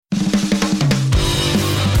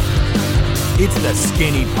It's the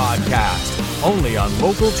Skinny Podcast, only on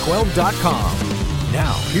Local12.com.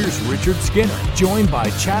 Now, here's Richard Skinner, joined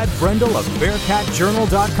by Chad Brendel of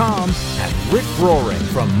BearcatJournal.com and Rick Roaring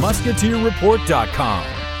from MusketeerReport.com.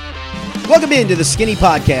 Welcome into the Skinny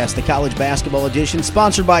Podcast, the college basketball edition,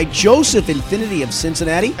 sponsored by Joseph Infinity of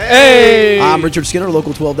Cincinnati. Hey! I'm Richard Skinner,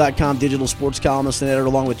 Local12.com digital sports columnist and editor,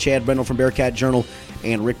 along with Chad Brendel from Bearcat Journal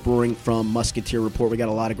and Rick Roaring from Musketeer Report. We got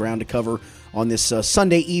a lot of ground to cover on this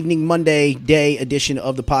Sunday evening, Monday day edition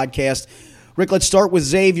of the podcast. Rick, let's start with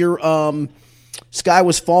Xavier. Sky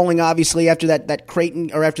was falling, obviously, after that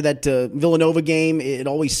Creighton or after that Villanova game. It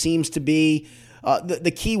always seems to be.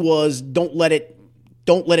 The key was don't let it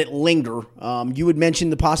linger. You had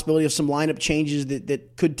mentioned the possibility of some lineup changes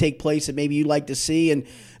that could take place that maybe you'd like to see. And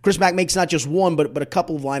Chris Mack makes not just one, but a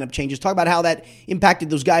couple of lineup changes. Talk about how that impacted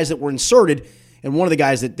those guys that were inserted and one of the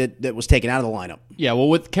guys that was taken out of the lineup. Yeah, well,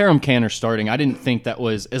 with Karam Kanter starting, I didn't think that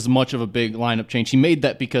was as much of a big lineup change. He made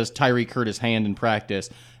that because Tyreek hurt his hand in practice,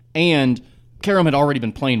 and Karam had already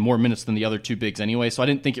been playing more minutes than the other two bigs anyway, so I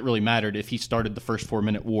didn't think it really mattered if he started the first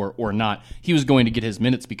 4-minute war or not. He was going to get his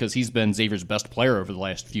minutes because he's been Xavier's best player over the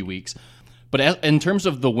last few weeks. But in terms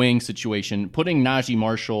of the wing situation, putting Najee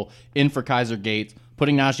Marshall in for Kaiser Gates,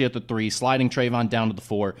 putting Najee at the 3, sliding Trayvon down to the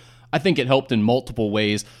 4, I think it helped in multiple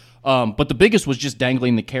ways. But the biggest was just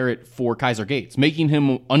dangling the carrot for Kaiser Gates, making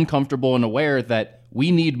him uncomfortable and aware that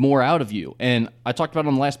we need more out of you. And I talked about it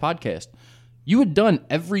on the last podcast. You had done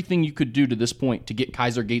everything you could do to this point to get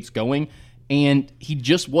Kaiser Gates going, and he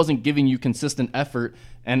just wasn't giving you consistent effort.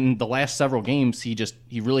 And the last several games, he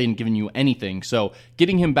really hadn't given you anything. So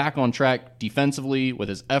getting him back on track defensively with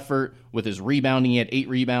his effort, with his rebounding, he had 8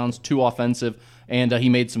 rebounds, 2 offensive, and he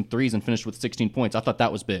made some threes and finished with 16 points. I thought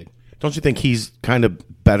that was big. Don't you think he's kind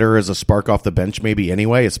of better as a spark off the bench maybe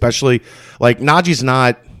anyway? Especially, like, Najee's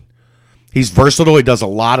not – he's versatile. He does a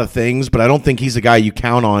lot of things, but I don't think he's a guy you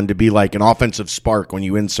count on to be like an offensive spark when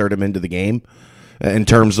you insert him into the game in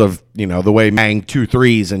terms of, you know, the way bang 2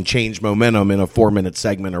 threes and change momentum in a 4-minute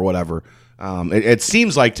segment or whatever. It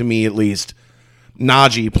seems like to me at least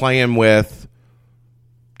Najee playing with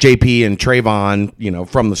JP and Trayvon, you know,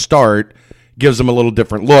 from the start – gives him a little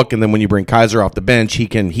different look, and then when you bring Kaiser off the bench, he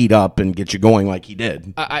can heat up and get you going like he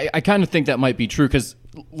did. I kind of think that might be true because,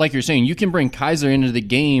 like you're saying, you can bring Kaiser into the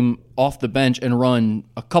game off the bench and run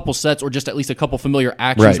a couple sets or just at least a couple familiar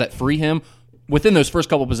actions that free him. Within those first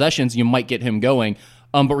couple possessions, you might get him going.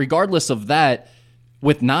 But regardless of that,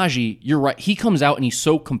 with Najee, you're right. He comes out and he's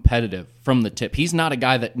so competitive from the tip. He's not a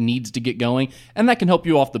guy that needs to get going, and that can help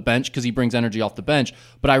you off the bench because he brings energy off the bench.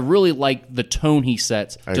 But I really like the tone he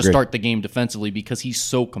sets to start the game defensively because he's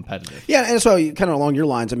so competitive. Yeah, and so kind of along your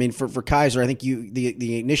lines, I mean, for Kaiser, I think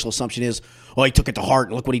the initial assumption is, oh, he took it to heart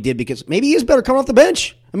and look what he did because maybe he is better coming off the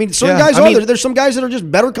bench. I mean, certain guys are. There's some guys that are just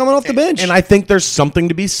better coming off the bench. And I think there's something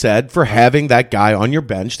to be said for having that guy on your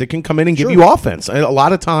bench that can come in and give you offense. A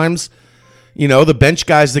lot of times, you know, the bench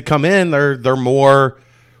guys that come in, they're more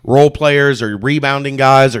role players or rebounding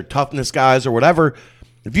guys or toughness guys or whatever.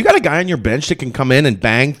 If you got a guy on your bench that can come in and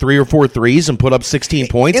bang 3 or 4 threes and put up 16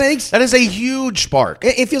 points, that is a huge spark.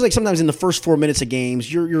 It feels like sometimes in the first 4 minutes of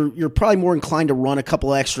games, you're probably more inclined to run a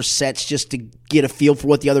couple extra sets just to get a feel for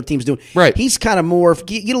what the other team's doing. Right. He's kind of more,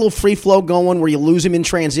 get a little free flow going where you lose him in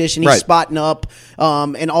transition. He's spotting up,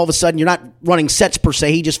 and all of a sudden you're not running sets per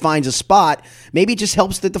se. He just finds a spot. Maybe it just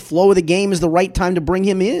helps that the flow of the game is the right time to bring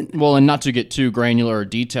him in. Well, and not to get too granular or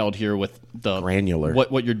detailed here with the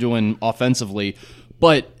what you're doing offensively,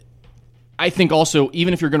 but I think also,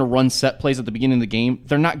 even if you're going to run set plays at the beginning of the game,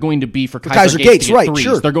 they're not going to be for Kaiser Gates to get threes.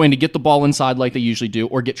 Sure. They're going to get the ball inside like they usually do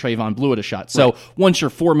or get Trayvon Blewett a shot. So once you're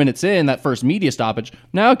 4 minutes in, that first media stoppage,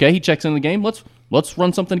 now, okay, he checks in the game. Let's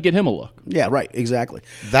run something to get him a look. Yeah, right, exactly.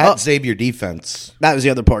 That Xavier defense that was the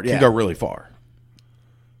other part, can go really far.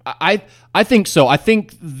 I think so. I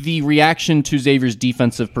think the reaction to Xavier's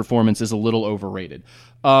defensive performance is a little overrated.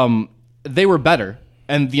 They were better.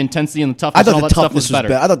 And the intensity and the toughness and all that stuff was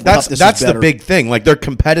better. I thought that's the big thing. Like their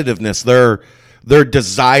competitiveness, their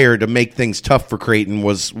desire to make things tough for Creighton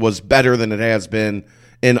was better than it has been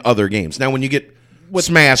in other games. Now, when you get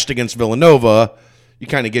smashed against Villanova, you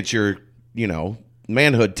kind of get your, you know,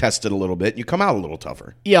 manhood tested a little bit. You come out a little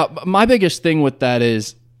tougher. Yeah, my biggest thing with that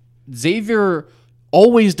is Xavier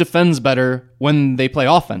always defends better when they play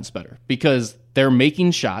offense better because they're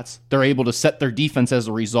making shots. They're able to set their defense as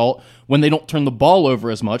a result. When they don't turn the ball over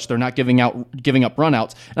as much, they're not giving up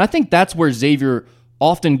runouts. And I think that's where Xavier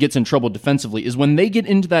often gets in trouble defensively is when they get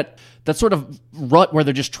into that sort of rut where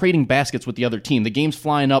they're just trading baskets with the other team. The game's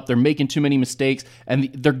flying up, they're making too many mistakes,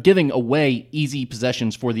 and they're giving away easy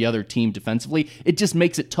possessions for the other team defensively. It just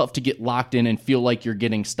makes it tough to get locked in and feel like you're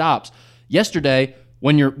getting stops. Yesterday,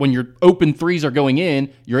 when your open threes are going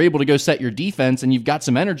in, you're able to go set your defense and you've got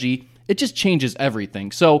some energy. It just changes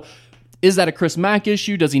everything. So is that a Chris Mack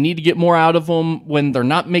issue? Does he need to get more out of them when they're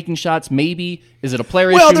not making shots? Maybe. Is it a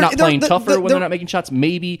player issue, not playing tougher when they're not making shots?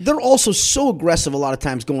 Maybe. They're also so aggressive a lot of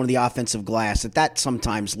times going to the offensive glass that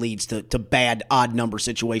sometimes leads to bad, odd number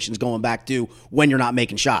situations going back to when you're not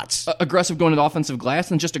making shots. Aggressive going to the offensive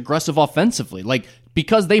glass and just aggressive offensively. Like,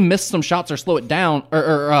 because they miss some shots or slow it down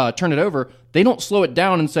or turn it over, they don't slow it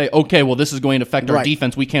down and say, okay, well, this is going to affect our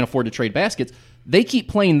defense. We can't afford to trade baskets. They keep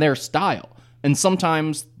playing their style. And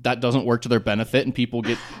sometimes that doesn't work to their benefit, and people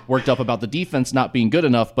get worked up about the defense not being good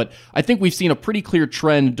enough. But I think we've seen a pretty clear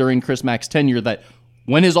trend during Chris Mack's tenure that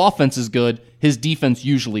when his offense is good, his defense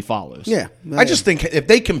usually follows. Yeah. I just think if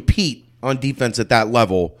they compete on defense at that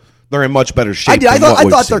level, they're in much better shape. I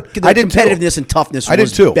thought their competitiveness and toughness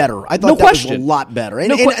was better. I thought that was a lot better.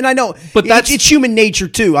 And I know, but it's human nature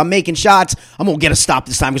too. I'm making shots. I'm gonna get a stop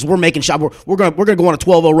this time because we're making shots. We're gonna go on a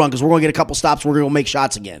 12-0 run because we're gonna get a couple stops. And we're gonna make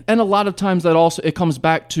shots again. And a lot of times that also it comes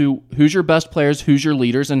back to who's your best players, who's your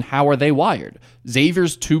leaders, and how are they wired.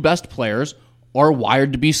 Xavier's two best players are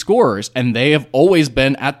wired to be scorers, and they have always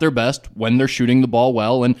been at their best when they're shooting the ball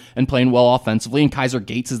well and playing well offensively. And Kaiser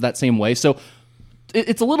Gates is that same way. So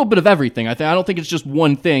it's a little bit of everything. I don't think it's just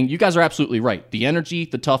one thing. You guys are absolutely right. The energy,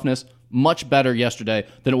 the toughness, much better yesterday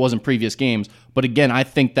than it was in previous games. But again, I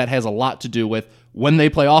think that has a lot to do with when they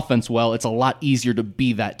play offense well, it's a lot easier to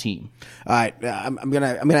be that team. All right, I'm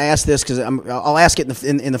gonna ask this because I'll ask it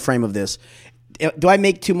in the frame of this. Do I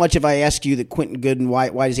make too much if I ask you that Quentin Gooden,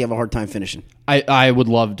 why does he have a hard time finishing? I would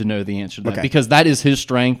love to know the answer to that because that is his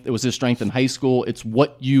strength. It was his strength in high school. It's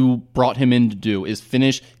what you brought him in to do is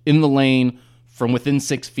finish in the lane from within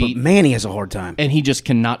 6 feet. But man, he has a hard time. And he just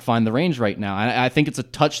cannot find the range right now. I think it's a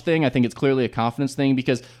touch thing. I think it's clearly a confidence thing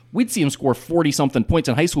because we'd see him score 40-something points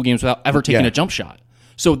in high school games without ever taking a jump shot.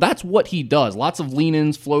 So that's what he does. Lots of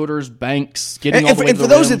lean-ins, floaters, banks, getting all the way to the rim. And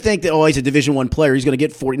for those rim. that think that, he's a Division I player, he's going to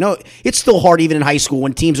get 40. No, it's still hard even in high school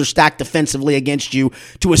when teams are stacked defensively against you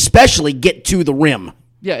to especially get to the rim.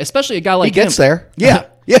 Yeah, especially a guy like him. He gets there. Yeah.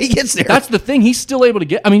 Yeah, he gets there. That's the thing. He's still able to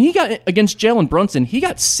get. I mean, he got against Jalen Brunson. He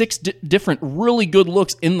got 6 different really good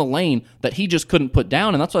looks in the lane that he just couldn't put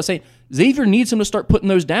down. And that's why I say Xavier needs him to start putting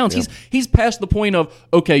those downs. Yeah. He's past the point of,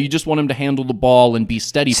 okay, you just want him to handle the ball and be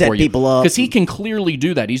steady Set for you. people up. Because he can clearly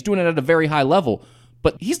do that. He's doing it at a very high level.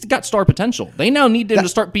 But he's got star potential. They now need him to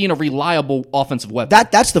start being a reliable offensive weapon.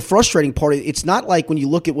 That's the frustrating part. It's not like when you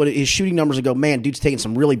look at what his shooting numbers and go, man, dude's taking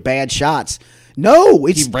some really bad shots. No,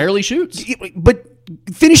 he rarely shoots. But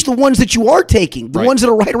finish the ones that you are taking, the ones that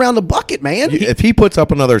are right around the bucket, man. If he puts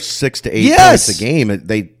up another 6 to 8 points a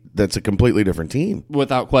game, that's a completely different team.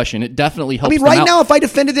 Without question. It definitely helps them right out. now, if I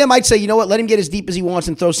defended them, I'd say, you know what, let him get as deep as he wants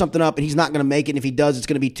and throw something up, and he's not going to make it. And if he does, it's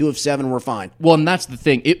going to be 2 of 7, and we're fine. Well, and that's the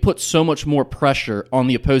thing. It puts so much more pressure on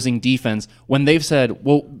the opposing defense when they've said,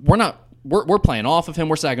 well, we're playing off of him,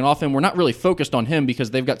 we're sagging off him, we're not really focused on him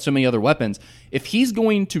because they've got so many other weapons. If he's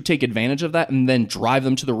going to take advantage of that and then drive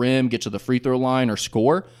them to the rim, get to the free throw line, or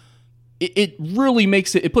score, it really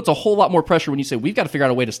makes it puts a whole lot more pressure when you say, we've got to figure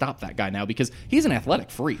out a way to stop that guy now because he's an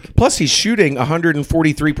athletic freak. Plus, he's shooting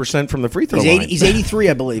 143% from the free throw line. He's 83,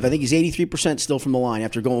 I believe. I think he's 83% still from the line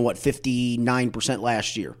after going, 59%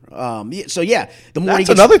 last year. So, yeah. That's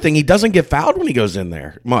another thing. He doesn't get fouled when he goes in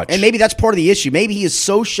there much. And maybe that's part of the issue. Maybe he is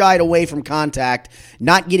so shied away from contact,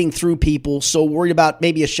 not getting through people, so worried about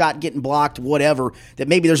maybe a shot getting blocked, whatever, that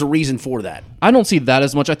maybe there's a reason for that. I don't see that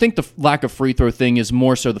as much. I think the lack of free throw thing is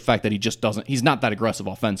more so the fact that he's not that aggressive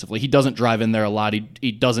offensively. He doesn't drive in there a lot.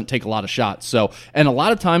 He doesn't take a lot of shots. So, and a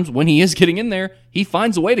lot of times when he is getting in there, he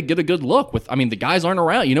finds a way to get a good look. The guys aren't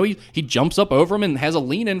around. He jumps up over him and has a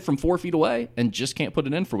lean in from 4 feet away and just can't put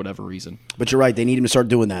it in for whatever reason. But you're right. They need him to start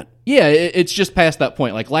doing that. Yeah, it's just past that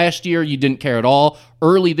point. Like last year, you didn't care at all.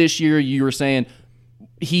 Early this year, you were saying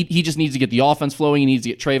he just needs to get the offense flowing. He needs to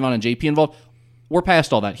get Trayvon and JP involved. We're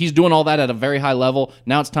past all that. He's doing all that at a very high level.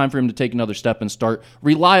 Now it's time for him to take another step and start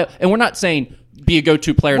rely. And we're not saying be a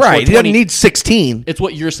go-to player. Right. He doesn't need 16. It's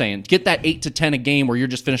what you're saying. Get that 8 to 10 a game where you're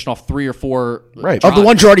just finishing off 3 or 4 right. of the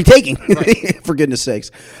ones you're already taking, for goodness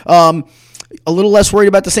sakes. A little less worried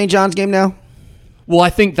about the St. John's game now? Well, I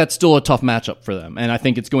think that's still a tough matchup for them, and I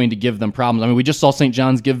think it's going to give them problems. We just saw St.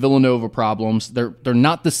 John's give Villanova problems. They're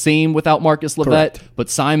not the same without Marcus Levette, but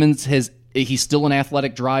Simons he's still an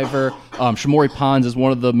athletic driver. Shamori Pons is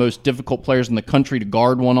one of the most difficult players in the country to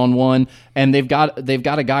guard one-on-one, and they've got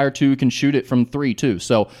a guy or two who can shoot it from 3 too.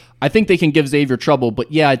 So I think they can give Xavier trouble,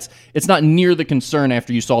 but yeah, it's not near the concern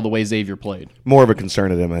after you saw the way Xavier played. More of a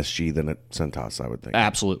concern at MSG than at Centos, I would think.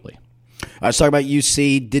 Absolutely. I was talking about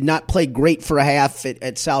UC. Did not play great for a half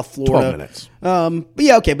at South Florida. 12 minutes. But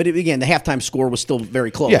yeah, okay. But again, the halftime score was still very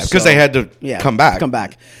close. Yeah, because they had to come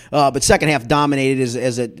back. But second half dominated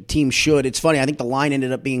as a team should. It's funny. I think the line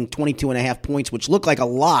ended up being 22.5 points, which looked like a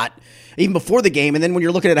lot even before the game. And then when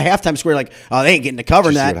you're looking at a halftime score, you're like, oh, they ain't getting to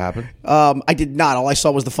covering that. Did you see what happened? I did not. All I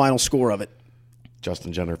saw was the final score of it.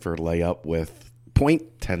 Justin Jennifer layup with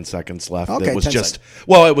point 10 seconds left. Okay, it was just seconds.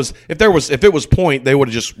 well, it was if it was point, they would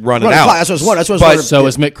have just run it out. That's what I was wondering. So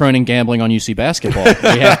is Mick Cronin gambling on UC basketball?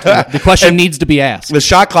 The question needs to be asked. The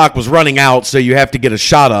shot clock was running out, so you have to get a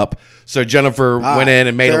shot up. So Jennifer went in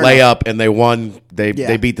and made a layup, and they won.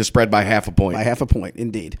 They beat the spread by half a point. By half a point,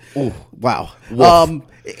 indeed. Ooh, wow.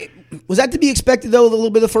 Was that to be expected, though, a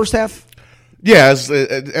little bit of the first half? Yeah, as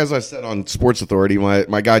I said on Sports Authority,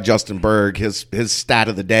 my guy Justin Berg, his stat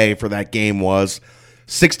of the day for that game was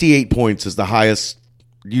 68 points is the highest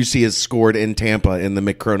UC has scored in Tampa in the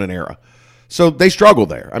Mick Cronin era. So they struggle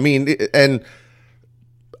there. I mean, and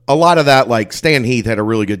a lot of that, like Stan Heath had a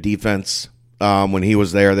really good defense when he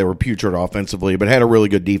was there. They were putrid offensively, but had a really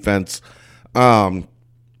good defense. Brian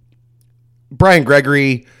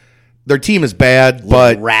Gregory, their team is bad,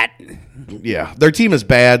 but rat. Yeah, their team is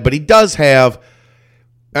bad, but he does have.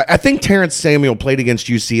 I think Terrence Samuel played against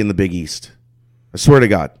UC in the Big East. I swear to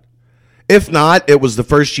God. If not, it was the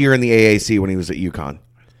first year in the AAC when he was at UConn.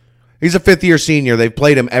 He's a fifth-year senior. They've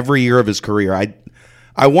played him every year of his career.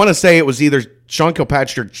 I want to say it was either Sean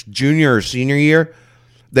Kilpatrick's junior or senior year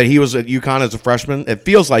that he was at UConn as a freshman. It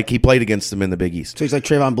feels like he played against them in the Big East. So he's like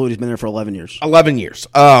Trayvon Blue. He's been there for 11 years. 11 years.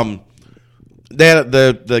 They had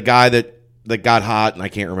the guy that got hot, and I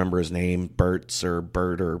can't remember his name, Bert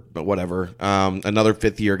or whatever, another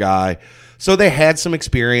fifth-year guy. So they had some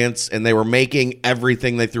experience, and they were making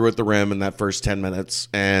everything they threw at the rim in that first 10 minutes,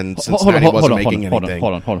 and Cincinnati wasn't making anything.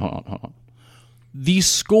 Hold on. The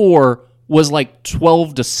score was like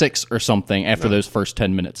 12-6 or something after those first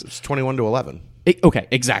 10 minutes. It's 21-11. Okay,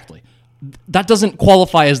 exactly. That doesn't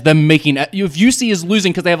qualify as them making. If UC is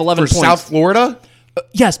losing because they have 11 For points. South Florida?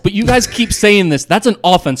 Yes, but you guys keep saying this. That's an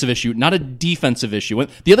offensive issue, not a defensive issue. When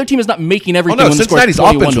the other team is not making everything. When Cincinnati's the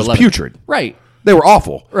offense was putrid. Right. They were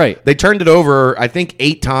awful. Right. They turned it over, I think,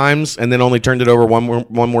 8 times, and then only turned it over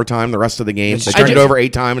one more time the rest of the game. They turned it over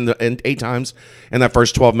 8 times in that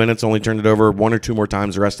first 12 minutes, only turned it over 1 or 2 more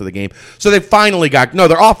times the rest of the game. So they finally got – no,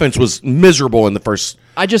 their offense was miserable in the first 12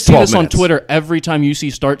 minutes. I just see this on Twitter every time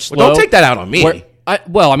UC starts slow. Well, don't take that out on me.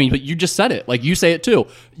 But you just said it. Like, you say it too.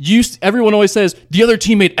 Everyone always says the other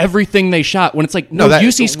team made everything they shot. When it's like, no,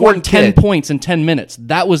 UC scored 10 points in 10 minutes.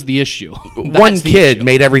 That was the issue. One kid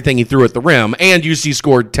made everything he threw at the rim, and UC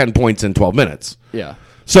scored 10 points in 12 minutes. Yeah.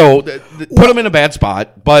 So put them in a bad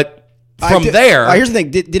spot. But from there, here's the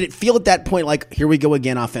thing: did it feel at that point like here we go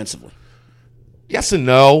again offensively? Yes and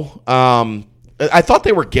no. I thought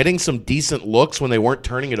they were getting some decent looks when they weren't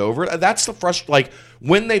turning it over. That's the like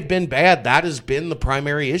when they've been bad, that has been the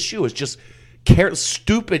primary issue. Is just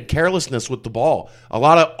stupid carelessness with the ball. A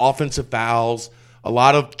lot of offensive fouls, a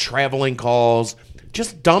lot of traveling calls,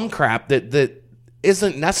 just dumb crap that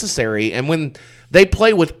isn't necessary. And when they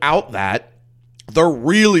play without that, they're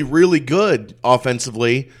really, really good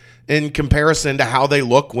offensively in comparison to how they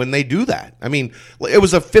look when they do that. I mean, it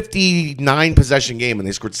was a 59 possession game and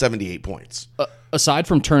they scored 78 points. Aside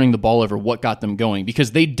from turning the ball over, what got them going?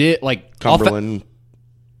 Because they did like Cumberland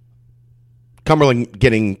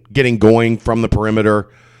getting going from the perimeter,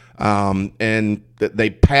 and they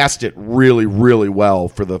passed it really, really well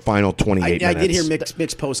for the final 28 minutes. I did hear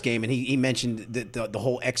Mick's post game, and he mentioned the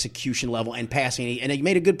whole execution level and passing, and he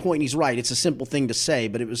made a good point. And he's right; it's a simple thing to say,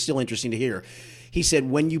 but it was still interesting to hear. He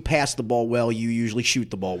said, when you pass the ball well, you usually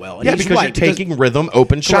shoot the ball well. And yeah, because you're taking rhythm,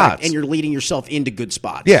 open shots. And you're leading yourself into good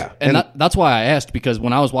spots. Yeah. And that's why I asked, because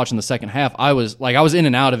when I was watching the second half, I was in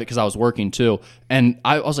and out of it because I was working too. And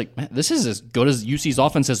I was like, man, this is as good as UC's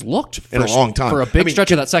offense has looked in a long time. For a big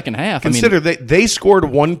stretch of that second half. Consider they scored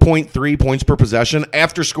 1.3 points per possession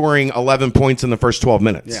after scoring 11 points in the first 12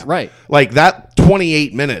 minutes. Yeah. Right. Like that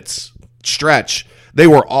 28 minutes stretch, they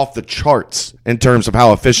were off the charts in terms of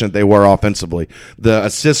how efficient they were offensively. The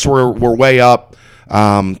assists were way up.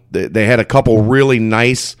 They had a couple really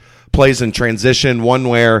nice plays in transition. One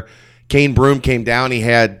where Kane Broome came down. He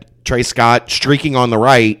had Trey Scott streaking on the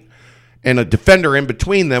right and a defender in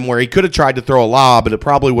between them where he could have tried to throw a lob, but it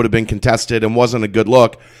probably would have been contested and wasn't a good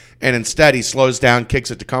look. And instead he slows down,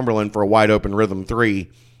 kicks it to Cumberland for a wide open rhythm three,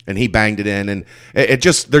 and he banged it in. And it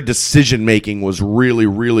just, their decision-making was really,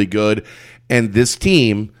 really good. And this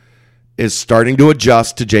team is starting to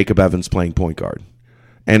adjust to Jacob Evans playing point guard.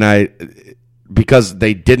 And because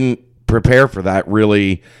they didn't prepare for that,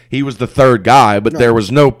 really. He was the third guy, but there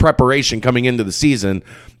was no preparation coming into the season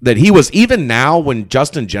that he was. Even now when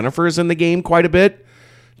Justin Jennifer is in the game quite a bit,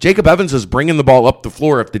 Jacob Evans is bringing the ball up the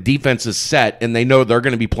floor if the defense is set and they know they're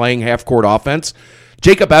going to be playing half-court offense.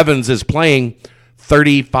 Jacob Evans is playing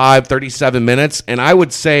 35, 37 minutes, and I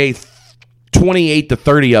would say 28 to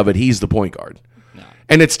 30 of it, he's the point guard. No.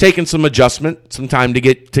 And it's taken some adjustment, some time to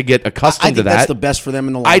get accustomed to that. That's the best for them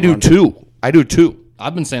in the long run. I do too.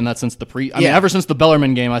 I've been saying that since ever since the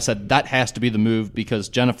Bellarmine game. I said that has to be the move because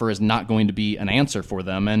Jennifer is not going to be an answer for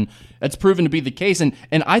them, and it's proven to be the case. And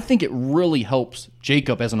I think it really helps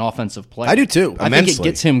Jacob as an offensive player. I do too. I think it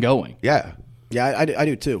gets him going. Yeah, I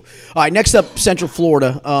do too. All right, next up, Central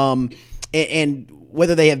Florida, and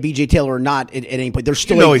whether they have BJ Taylor or not at any point, they're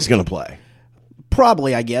still he's going to play.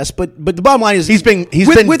 Probably, I guess, but the bottom line is he's been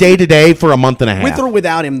day to day for a month and a half. With or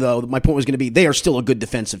without him, though, my point was going to be they are still a good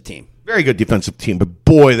defensive team. Very good defensive team, but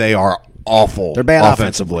boy, they are awful. They're bad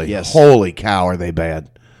offensively. Yes. Holy cow, are they bad?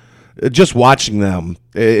 Just watching them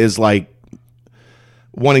is like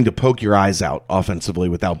wanting to poke your eyes out offensively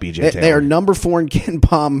without BJ Taylor. They are number 4 in Ken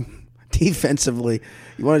Palm defensively.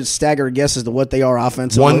 You want to stagger a guess as to what they are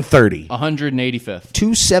offensively? 130. 185th.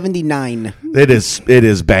 279. It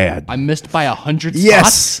is bad. I missed by 100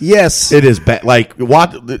 spots? Yes. It is bad. Like,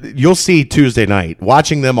 you'll see Tuesday night.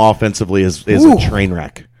 Watching them offensively is a train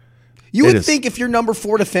wreck. You would think if you're number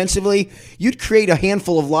 4 defensively, you'd create a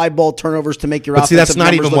handful of live ball turnovers to make your offensive that's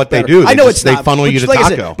not numbers even look what better. they do. I know it's they not. funnel you to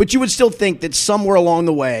Taco. But you would still think that somewhere along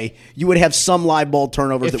the way, you would have some live ball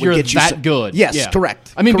turnovers that would get you that good. Yes, yeah.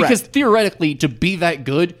 correct. I mean, correct. because theoretically, to be that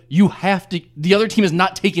good, you have to. The other team is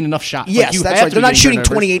not taking enough shots. Yes, like, that's right. They're not shooting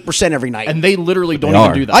turnovers, 28% every night, and they literally don't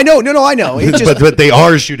even do that. I know. No, I know. It's just, but they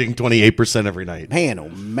are shooting 28% every night. Man, oh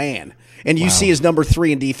man. And UC is number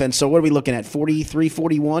 3 in defense. So what are we looking at? 43,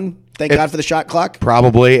 41? Thank God for the shot clock.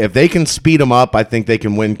 Probably. If they can speed them up, I think they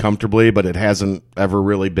can win comfortably, but it hasn't ever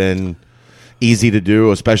really been easy to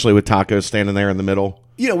do, especially with Taco standing there in the middle.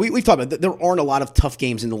 You know, we've talked about there aren't a lot of tough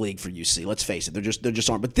games in the league for UC. Let's face it. There just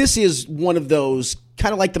aren't. But this is one of those,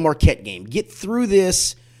 kind of like the Marquette game. Get through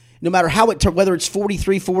this, no matter how whether it's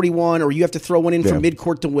 43-41 or you have to throw one in from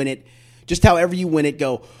midcourt to win it. Just however you win it,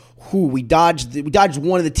 go, we dodged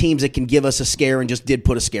one of the teams that can give us a scare and just did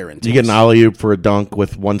put a scare into us. You get an alley-oop for a dunk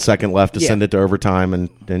with 1 second left to send it to overtime,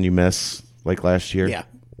 and then you miss like last year. Yeah,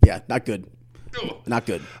 not good. Not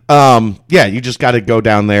good. You just got to go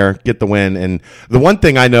down there, get the win. And the one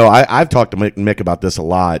thing I know, I've talked to Mick about this a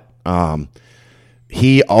lot. The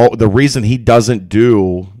reason he doesn't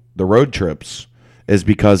do the road trips is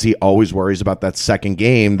because he always worries about that second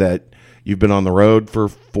game that you've been on the road for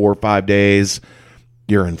 4 or 5 days.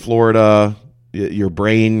 You're in Florida. Your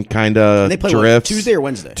brain kind of drifts. Tuesday or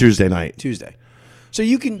Wednesday? Tuesday night. Tuesday. So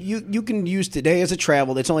you can use today as a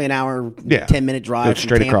travel. It's only an hour, 10-minute drive. Go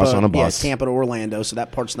straight Tampa, across on a bus. Tampa to Orlando, so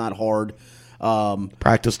that part's not hard.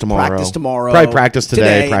 Practice tomorrow. Probably practice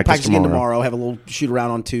today. Practice again tomorrow. Have a little shoot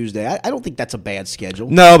around on Tuesday. I don't think that's a bad schedule.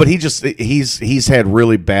 No, but he's had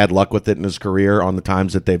really bad luck with it in his career on the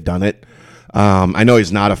times that they've done it. I know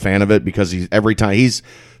he's not a fan of it because every time he's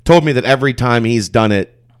told me that every time he's done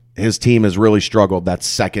it, his team has really struggled that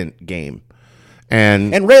second game.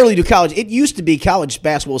 And rarely do college. It used to be college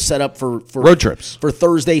basketball set up for road trips for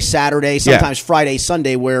Thursday, Saturday, sometimes Friday,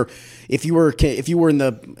 Sunday. Where if you were in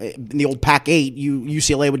the old Pac-8,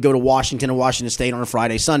 UCLA would go to Washington and Washington State on a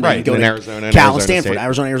Friday, Sunday. Right, you'd go and to Arizona, Cal and Stanford,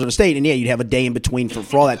 Arizona State, and you'd have a day in between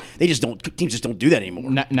for all that. Teams just don't do that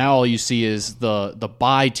anymore. Now all you see is the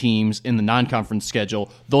bye teams in the non-conference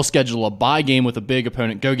schedule. They'll schedule a bye game with a big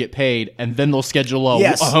opponent, go get paid, and then they'll schedule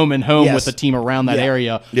a home and home with a team around that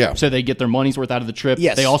area. Yeah. So they get their money's worth out of the trip.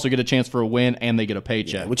 Yes. They also get a chance for a win, and they get a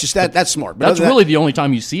paycheck. Which is that's smart. But that's really the only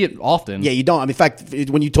time you see it often. Yeah, you don't. I mean, in fact,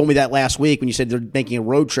 when you told me that last week, when you said they're making a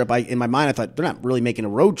road trip, in my mind I thought they're not really making a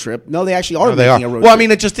road trip. No, they actually are making a road trip. Well, I mean,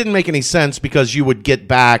 it just didn't make any sense because you would get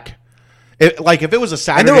back. If it was a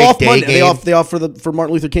Saturday and they're off day Monday. game, they off for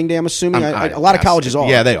Martin Luther King Day. I'm assuming a lot of colleges are.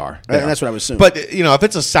 Yeah, they are. And that's what I was assuming. But if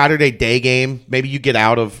it's a Saturday day game, maybe you get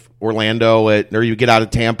out of Orlando or you get out of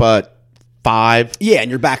Tampa at 5. Yeah, and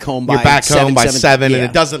you're back home by 7, yeah. and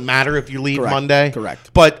it doesn't matter if you leave Correct. Monday.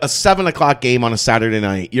 Correct. But a 7 o'clock game on a Saturday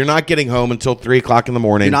night, you're not getting home until 3 o'clock in the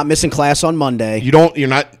morning. You're not missing class on Monday. You're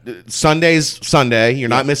not Sunday's Sunday. You're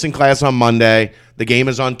not missing class on Monday. The game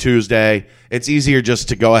is on Tuesday. It's easier just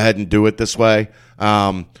to go ahead and do it this way.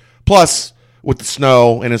 Plus, with the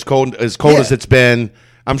snow and as cold as it's been,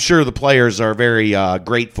 I'm sure the players are very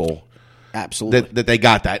grateful. Absolutely. That they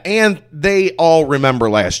got that. And they all remember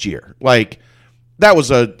last year. Like, that was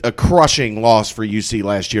a crushing loss for UC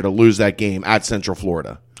last year to lose that game at Central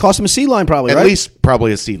Florida. Cost them a seed line probably, At right? least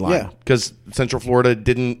probably a seed line. Yeah. Because Central Florida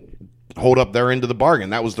didn't hold up their end of the bargain.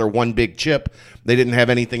 That was their one big chip. They didn't have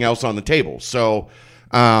anything else on the table. So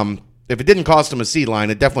if it didn't cost them a seed line,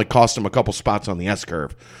 it definitely cost them a couple spots on the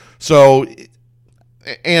S-curve. So,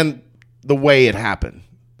 and the way it happened,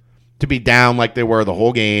 to be down like they were the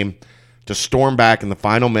whole game, to storm back in the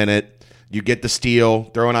final minute, you get the steal,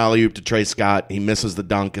 throw an alley-oop to Trey Scott. He misses the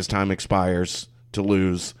dunk as time expires to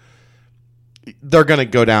lose. They're going to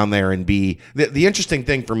go down there and be – the interesting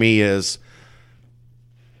thing for me is,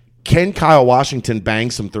 can Kyle Washington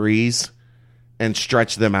bang some threes and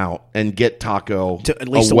stretch them out and get Taco To at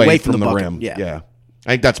least away away from from the the bucket. rim? Yeah. I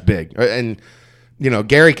think that's big. And,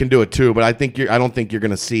 Gary can do it too, but I don't think you're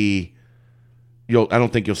going to see – I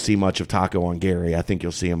don't think you'll see much of Taco on Gary. I think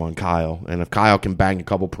you'll see him on Kyle. And if Kyle can bang a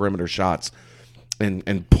couple perimeter shots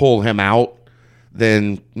and pull him out,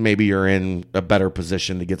 then maybe you're in a better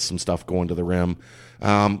position to get some stuff going to the rim.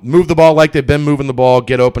 Move the ball like they've been moving the ball,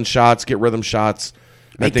 get open shots, get rhythm shots.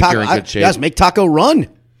 I think you're in good shape. Guys, make Taco run.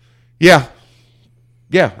 Yeah.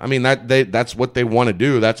 Yeah, I mean, that's what they want to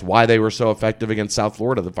do. That's why they were so effective against South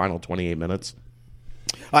Florida the final 28 minutes.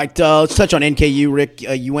 All right, let's touch on NKU, Rick.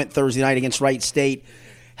 You went Thursday night against Wright State.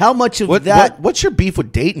 How much of that? What's your beef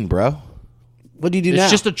with Dayton, bro? What do you do now?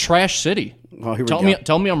 It's just a trash city. Oh, here we tell go.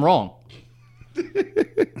 Tell me I'm wrong.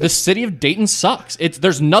 The city of Dayton sucks.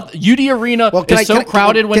 There's nothing. UD Arena is so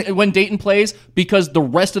crowded when Dayton plays because the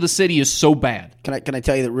rest of the city is so bad. Can I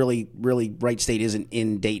tell you that really Wright State isn't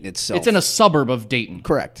in Dayton itself? It's in a suburb of Dayton.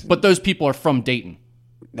 Correct. But those people are from Dayton.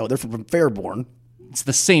 No, they're from Fairborn. It's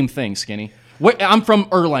the same thing, Skinny. I'm from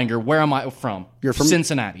Erlanger. Where am I from? You're from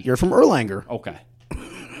Cincinnati. You're from Erlanger. Okay.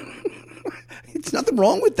 It's nothing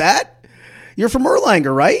wrong with that. You're from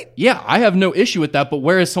Erlanger, right? Yeah, I have no issue with that, but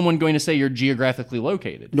where is someone going to say you're geographically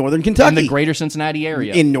located? Northern Kentucky. In the greater Cincinnati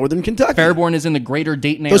area. In Northern Kentucky. Fairborn is in the greater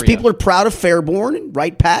Dayton area. Those people are proud of Fairborn,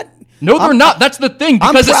 right, Pat? No, they're not. That's the thing,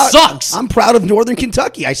 because it sucks. I'm proud of Northern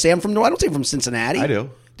Kentucky. I don't say I'm from Cincinnati. I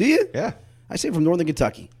do. Do you? Yeah. I say from Northern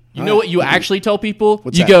Kentucky. You know what you actually tell people?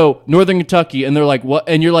 What's you that? go Northern Kentucky, and they're like, "What?"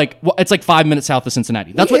 And you're like, "Well, it's like 5 minutes south of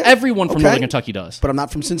Cincinnati." That's what everyone from Northern Kentucky does. But I'm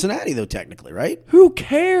not from Cincinnati, though, technically, right? Who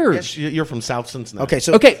cares? Yes, you're from South Cincinnati.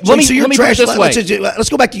 Okay, let me you're put it trash. this way. Let's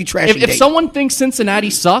go back to you trashing If someone thinks Cincinnati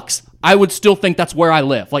sucks, I would still think that's where I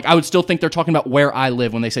live. Like, I would still think they're talking about where I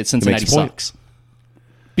live when they say Cincinnati sucks.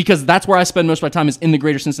 Because that's where I spend most of my time is in the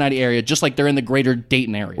greater Cincinnati area, just like they're in the greater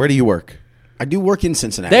Dayton area. Where do you work? I do work in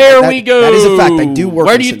Cincinnati. There we go. That is a fact. I do work.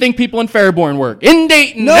 Where do you think people in Fairborn work? In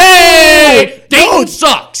Dayton. No, Hey, Dayton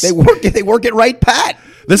sucks. They work at Right Pat.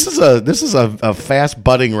 This is a fast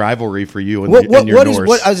budding rivalry for you and your what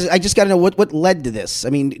Norse. I just got to know what led to this.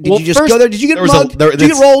 I mean, did Well, you just first, go there? Did you get mugged? Did you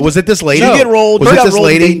get rolled? Was it this lady? Did you get rolled? Was You it got this rolled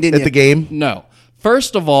in lady Dayton, didn't at you? the game? No.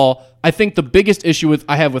 First of all, I think the biggest issue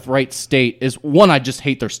I have with Wright State is, one, I just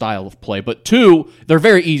hate their style of play. But two, they're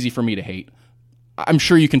very easy for me to hate. I'm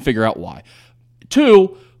sure you can figure out why.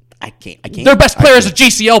 Two, I can't. their best player is a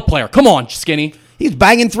GCL player. Come on, Skinny. He's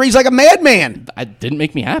banging threes like a madman. That didn't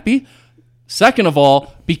make me happy. Second of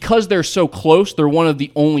all, because they're so close, they're one of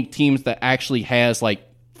the only teams that actually has like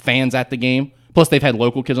fans at the game. Plus, they've had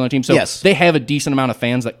local kids on the team, so yes, they have a decent amount of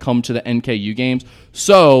fans that come to the NKU games.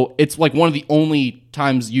 So it's like one of the only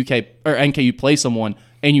times UK or NKU play someone,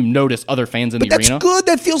 and you notice other fans in the arena. That's good.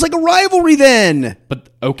 That feels like a rivalry then. But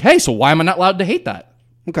okay, so why am I not allowed to hate that?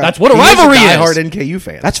 Okay. That's what a rivalry is. Diehard NKU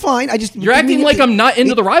fan. That's fine. You're acting like I'm not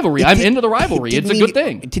into the rivalry. I'm into the rivalry. It's a good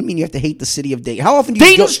thing. It didn't mean you have to hate the city of Dayton. How often do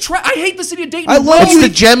you Dayton's I hate the city of Dayton. I love It's the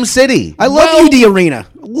Gem City. I love UD Arena.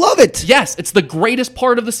 Love it. Yes, it's the greatest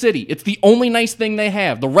part of the city. It's the only nice thing they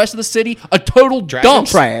have. The rest of the city, a total dump.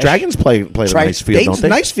 Trash. Dragons play a nice field, Dayton's don't they?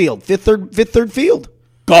 Nice field. Fifth, third field.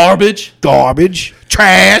 Garbage.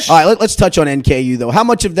 Trash. All right, let's touch on NKU, though. How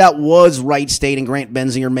much of that was Wright State and Grant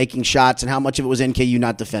Benzinger making shots, and how much of it was NKU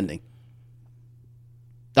not defending?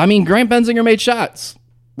 I mean, Grant Benzinger made shots.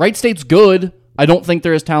 Wright State's good. I don't think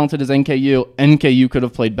they're as talented as NKU. NKU could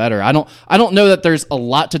have played better. I don't know that there's a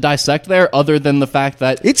lot to dissect there other than the fact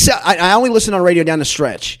that I only listened on radio down the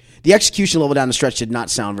stretch. The execution level down the stretch did not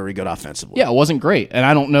sound very good offensively. Yeah, it wasn't great. And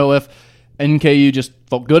I don't know if NKU just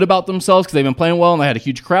felt good about themselves because they've been playing well and they had a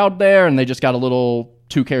huge crowd there and they just got a little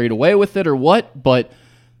too carried away with it or what. But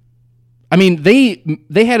I mean, they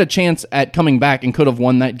had a chance at coming back and could have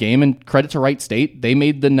won that game, and credit to Wright State. They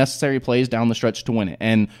made the necessary plays down the stretch to win it,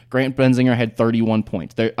 and Grant Benzinger had 31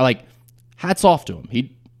 points. They're like, hats off to him.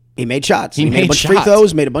 He made shots. He made a bunch shots. of free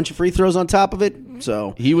throws, made a bunch of free throws on top of it.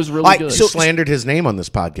 So he was really good. You slandered his name on this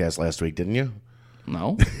podcast last week, didn't you?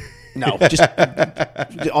 No. No, just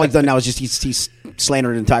all he's done now is just he's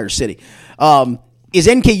slandered an entire city. Is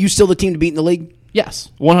NKU still the team to beat in the league?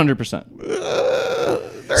 Yes, 100%.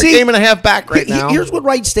 They're a game and a half back right now. Here's what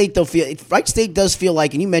Wright State though feel. Wright State does feel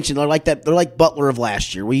like, and you mentioned they're like that. They're like Butler of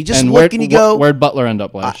last year, where you just look and you go, "Where'd Butler end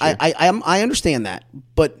up last year?" I understand that,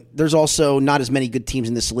 but there's also not as many good teams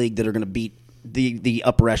in this league that are going to beat the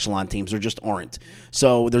upper echelon teams. There just aren't.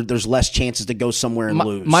 So there's less chances to go somewhere and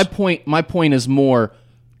lose. My point is more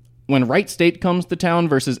when Wright State comes to town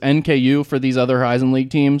versus NKU for these other Horizon League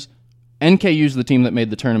teams. NKU's the team that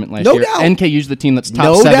made the tournament last year. Doubt. NKU's the team that's top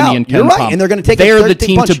No 70 doubt. in You're Ken right, Pom. and they're going to take. They're the big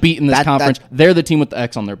team punch. to beat in this conference. They're the team with the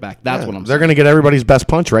X on their back. That's what I'm saying. They're going to get everybody's best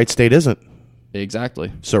punch. Wright State isn't.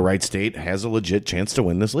 Exactly. So Wright State has a legit chance to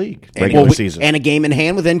win this league regular season, and a game in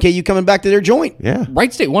hand with NKU coming back to their joint. Yeah,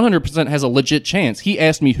 Wright State 100% has a legit chance. He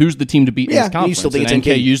asked me who's the team to beat in this conference. You still think and it's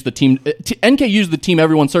NKU. NKU's the team. NKU's the team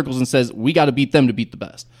everyone circles and says we got to beat them to beat the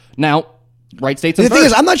best. Now, Wright State's in The thing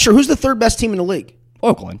first. is, I'm not sure who's the third best team in the league.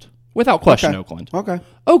 Oakland. Without question, Okay. Oakland. Okay.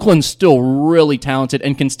 Oakland's still really talented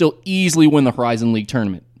and can still easily win the Horizon League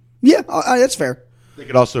tournament. Yeah, that's fair. they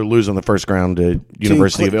could also lose in the first round to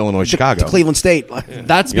University of Illinois Chicago. To Cleveland State.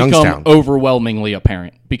 That's become Youngstown. overwhelmingly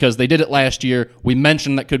apparent because they did it last year. We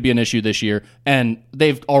mentioned that could be an issue this year, and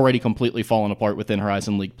they've already completely fallen apart within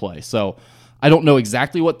Horizon League play. So I don't know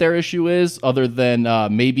exactly what their issue is, other than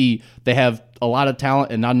maybe they have a lot of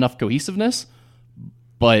talent and not enough cohesiveness.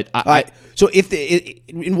 But All right. So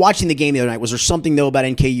in watching the game the other night, was there something though about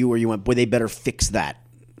NKU where you went, boy, they better fix that?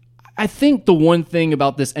 I think the one thing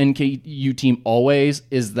about this NKU team always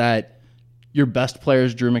is that your best player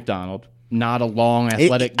is Drew McDonald, not a long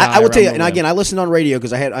athletic guy. I will tell you, around and the again, rim. I listened on radio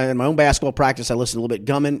because I had my own basketball practice. I listened a little bit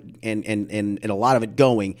gumming and a lot of it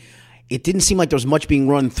going. It didn't seem like there was much being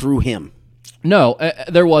run through him. No,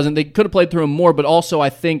 there wasn't. They could have played through him more, but also I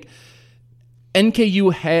think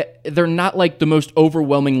NKU they're not like the most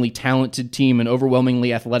overwhelmingly talented team and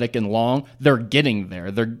overwhelmingly athletic and long. They're getting there.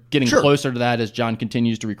 They're getting closer to that as John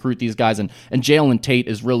continues to recruit these guys. And Jalen Tate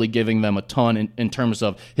is really giving them a ton in terms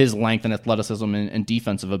of his length and athleticism and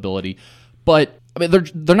defensive ability. But I mean,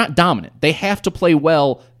 they're not dominant. They have to play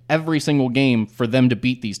well every single game for them to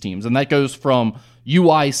beat these teams. And that goes from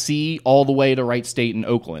UIC all the way to Wright State and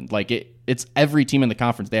Oakland. Like it's every team in the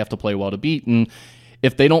conference they have to play well to beat. And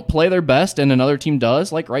if they don't play their best and another team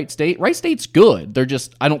does, like Wright State's good.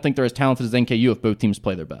 I don't think they're as talented as NKU if both teams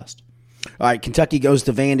play their best. All right, Kentucky goes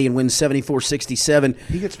to Vandy and wins 74-67.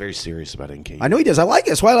 He gets very serious about NKU. I know he does. I like it.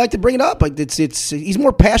 That's why I like to bring it up. Like he's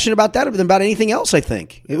more passionate about that than about anything else, I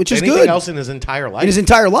think, which is good. Anything else in his entire life? In his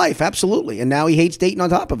entire life, absolutely. And now he hates Dayton on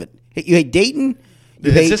top of it. You hate Dayton.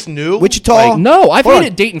 Is this new? Wichita? Like, No, I've Hold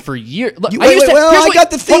hated on. Dayton for years. Look, I got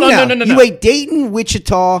the thing now. No. You hate Dayton,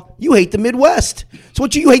 Wichita. You hate the Midwest. So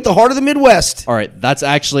you hate the heart of the Midwest. All right, that's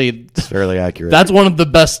actually fairly accurate. That's one of the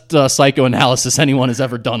best psychoanalysis anyone has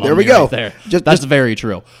ever done. There on we me go. Right there. Just- That's very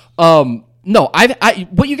true. No,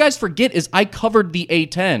 what you guys forget is I covered the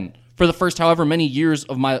A10 for the first however many years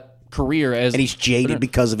of my career as. And he's jaded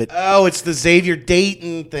because of it. Oh, it's the Xavier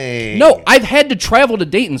Dayton thing. No, I've had to travel to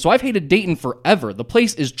Dayton, so I've hated Dayton forever. The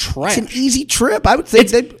place is trash. It's an easy trip. I would say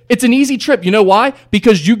It's an easy trip. You know why?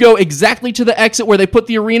 Because you go exactly to the exit where they put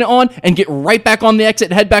the arena on and get right back on the exit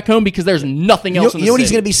and head back home because there's nothing else in the You know what he's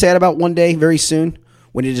city. going to be sad about one day, very soon?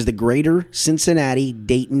 When it is the greater Cincinnati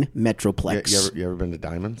Dayton Metroplex. You ever been to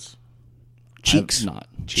Diamonds? Cheeks. Not.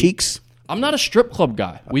 Cheeks. I'm not a strip club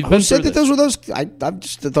guy. We've Who been said through that this. those were those? I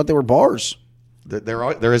just thought they were bars.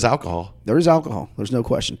 There is alcohol. There is alcohol. There's no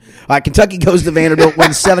question. All right, Kentucky goes to Vanderbilt,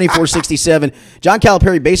 wins 74-67. John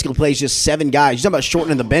Calipari basically plays just 7 guys. He's talking about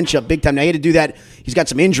shortening the bench up big time. Now, he had to do that. He's got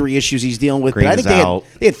some injury issues he's dealing with. Green but I think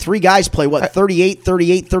is they had 3 guys play, 38,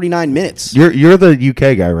 39 minutes. You're the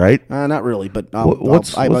UK guy, right? Not really, but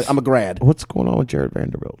What's I'm a grad. What's going on with Jared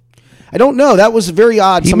Vanderbilt? I don't know. That was very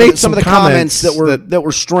odd. He Some made of the some comments comments that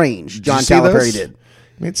were strange. John Did you see Calipari those? did.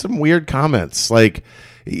 He made some weird comments. Like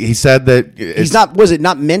he said that He's not. Was it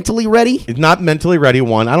not mentally ready? He's not mentally ready.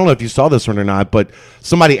 One, I don't know if you saw this one or not, but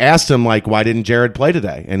somebody asked him like, "Why didn't Jared play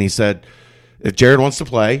today?" And he said, "If Jared wants to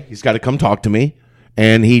play, he's got to come talk to me."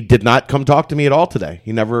 And he did not come talk to me at all today.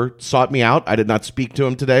 He never sought me out. I did not speak to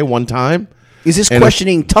him today one time. Is this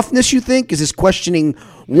questioning toughness, you think? Is this questioning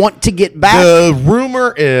want to get back? The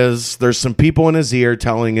rumor is there's some people in his ear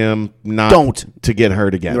telling him not to get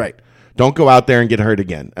hurt again. Right. Don't go out there and get hurt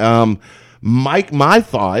again. My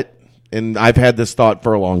thought, and I've had this thought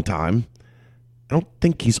for a long time, I don't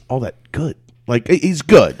think he's all that good. Like, he's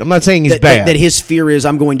good. I'm not saying he's bad. That his fear is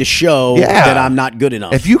I'm going to show that I'm not good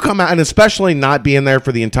enough. If you come out, and especially not being there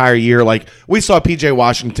for the entire year, like we saw P.J.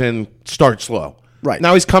 Washington start slow. Right.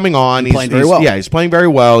 Now he's coming on. He's playing very well. Yeah, he's playing very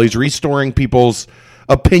well. He's restoring people's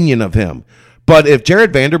opinion of him. But if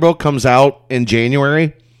Jared Vanderbilt comes out in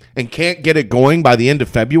January and can't get it going by the end of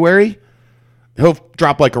February, he'll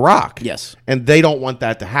drop like a rock. Yes. And they don't want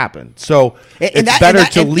that to happen. So And it's better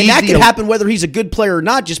to leave. And that can happen whether he's a good player or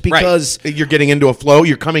not, just because you're getting into a flow.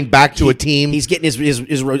 You're coming back to a team. He's getting his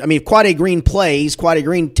I mean, if Quade Green plays, Quade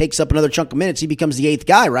Green takes up another chunk of minutes, he becomes the 8th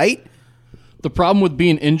guy, right? The problem with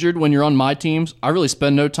being injured when you're on my teams, I really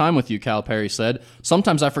spend no time with you, Calipari said.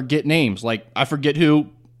 Sometimes I forget names. Like, I forget who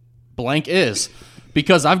blank is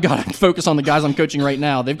because I've got to focus on the guys I'm coaching right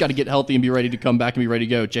now. They've got to get healthy and be ready to come back and be ready to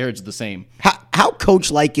go. Jared's the same. How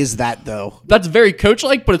coach-like is that, though? That's very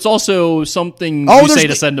coach-like, but it's also something you say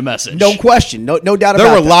to send a message. No question. No doubt about it.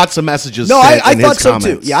 There were lots of messages No, sent I in thought his so,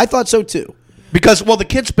 comments. too. Yeah, I thought so, too. Because, well, the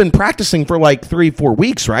kid's been practicing for like 3-4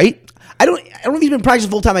 weeks, right? I don't know if he's been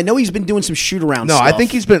practicing full time. I know he's been doing some shoot-around No, stuff. I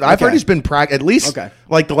think he's been. I've heard he's been at least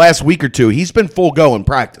like the last week or two. He's been full go in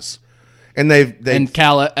practice, and and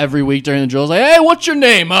Cal every week during the drills like, hey, what's your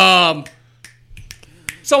name?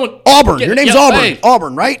 Someone Auburn. Your name's Auburn. Hey.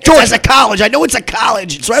 Auburn, right? Georgia. It's a college. I know it's a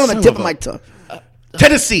college. It's right on the tip of my tongue.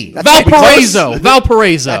 Tennessee, Valparaiso.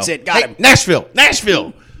 Valparaiso. That's it. Got him.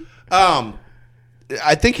 Nashville. I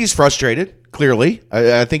think he's frustrated. Clearly,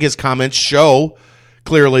 I think his comments show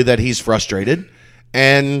clearly that he's frustrated,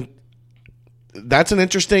 and that's an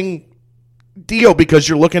interesting deal because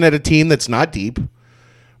you're looking at a team that's not deep.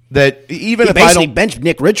 That even if I don't bench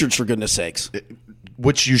Nick Richards for goodness sakes,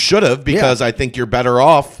 which you should have because I think you're better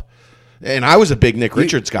off. And I was a big Nick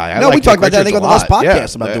Richards guy. We talked about that. I think on the last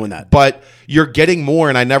podcast about doing that. But you're getting more,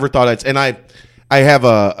 and I never thought I have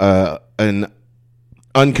an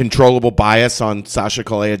uncontrollable bias on Sasha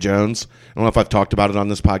Kalea-Jones. I don't know if I've talked about it on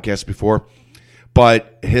this podcast before,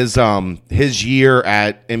 but his year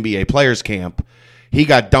at NBA Players Camp, he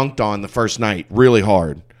got dunked on the first night really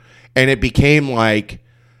hard, and it became like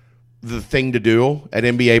the thing to do at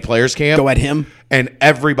NBA Players Camp. Go at him, and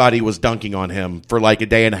everybody was dunking on him for like a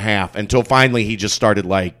day and a half until finally he just started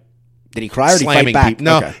like. Did he cry or did he fight back? People.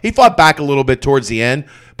 No, he fought back a little bit towards the end,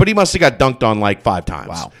 but he must have got dunked on like 5 times.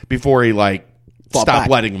 Wow. Before he like stopped back.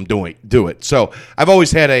 letting him do it. So I've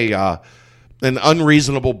always had an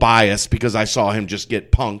unreasonable bias because I saw him just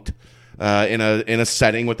get punked in a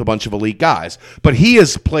setting with a bunch of elite guys. But he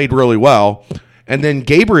has played really well. And then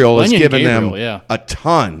Gabriel has given them a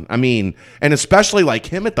ton. I mean, and especially like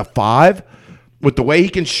him at the 5 with the way he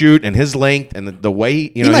can shoot and his length and the way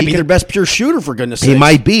he might be their best pure shooter for goodness sake. He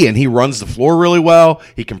might be, and he runs the floor really well.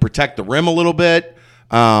 He can protect the rim a little bit.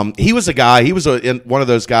 He was one of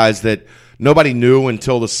those guys that nobody knew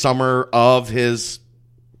until the summer of his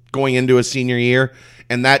going into his senior year.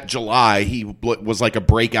 And that July, he was like a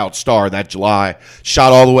breakout star that July.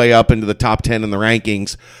 Shot all the way up into the top 10 in the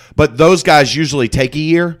rankings. But those guys usually take a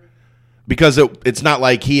year because it's not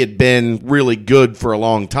like he had been really good for a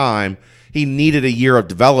long time. He needed a year of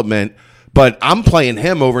development. But I'm playing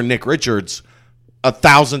him over Nick Richards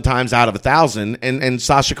 1,000 times out of 1,000. And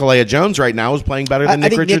Sasha Kalea-Jones right now is playing better than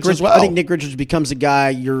Nick Richards as well. I think Nick Richards becomes a guy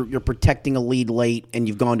you're protecting a lead late, and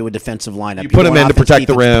you've gone to a defensive lineup. You put him in to protect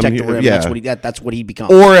the rim. Yeah. That's what he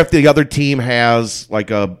becomes. Or if the other team has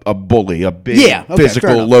like a bully, a big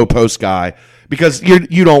physical low post guy, because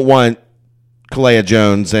you don't want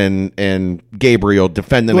Kalea-Jones and Gabriel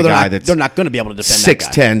defending a guy that's they're not going to be able to defend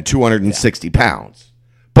 6'10", 260 pounds.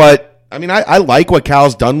 But I mean, I like what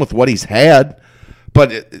Cal's done with what he's had.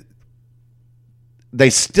 But they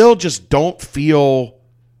still just don't feel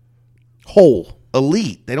whole,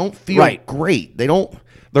 elite. They don't feel great. They don't.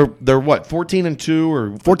 They're what 14-2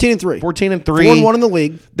 or 14-3, 14-3, 4-1 in the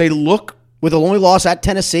league. They look with a only loss at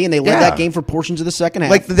Tennessee, and they led that game for portions of the second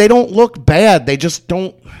half. Like they don't look bad. They just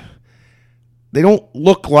don't. They don't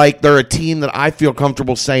look like they're a team that I feel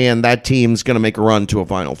comfortable saying that team's going to make a run to a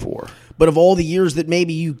Final Four. But of all the years that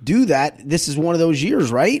maybe you do that, this is one of those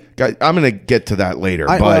years, right? I'm going to get to that later,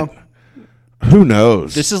 but who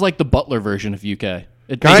knows? This is like the Butler version of UK.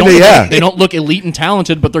 They don't look elite and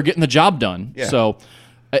talented, but they're getting the job done. Yeah. So,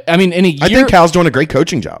 I mean, in a year, I think Cal's doing a great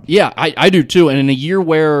coaching job. Yeah, I do too. And in a year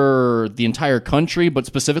where the entire country, but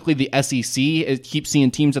specifically the SEC, keeps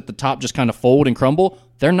seeing teams at the top just kind of fold and crumble,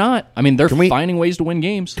 they're not. I mean, they're finding ways to win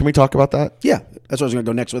games. Can we talk about that? Yeah, that's what I was going to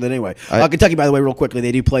go next with it anyway. Kentucky, by the way, real quickly,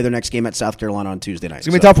 they do play their next game at South Carolina on Tuesday night. It's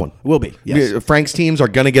going to be a tough one. Will be, yes. Frank's teams are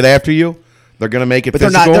going to get after you. They're going to make it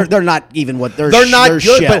physical. They're not even what they're not good.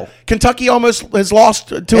 Shell. But Kentucky almost has lost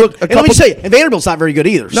to a couple. And let me say, and Vanderbilt's not very good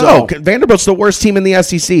either. No, Vanderbilt's the worst team in the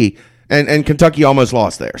SEC, and Kentucky almost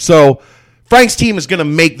lost there. So Frank's team is going to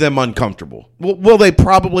make them uncomfortable. Will they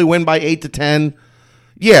probably win by 8 to 10?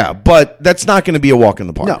 Yeah, but that's not going to be a walk in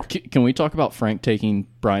the park. No. Can we talk about Frank taking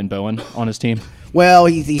Brian Bowen on his team? Well,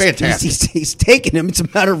 he's Fantastic. he's taking him. It's a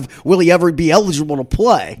matter of will he ever be eligible to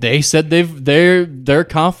play. They said they're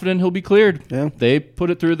confident he'll be cleared. Yeah. They put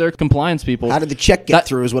it through their compliance people. How did the check get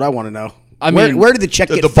through is what I want to know. I where, mean, where did the check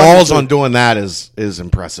get The funneled balls through? on doing that is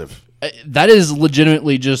impressive. That is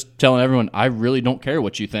legitimately just telling everyone, I really don't care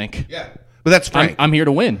what you think. Yeah, but that's Frank. I'm here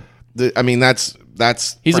to win.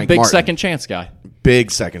 That's He's Frank a big Martin. second chance guy.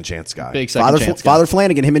 Big second chance guy. Big second chance guy. Father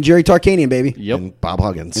Flanagan, him and Jerry Tarkanian, baby. Yep. And Bob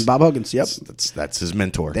Huggins. Yep. That's his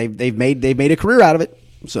mentor. They've made a career out of it.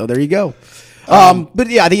 So there you go. But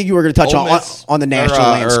yeah, I think you were going to touch on the national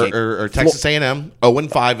landscape. Or Texas A&M,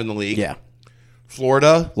 0-5 in the league. Yeah.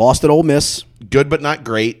 Florida, Lost at Ole Miss. good but not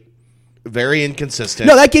great. Very inconsistent.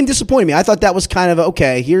 No, that game disappointed me. I thought that was kind of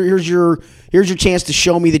okay. Here's your chance to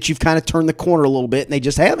show me that you've kind of turned the corner a little bit, and they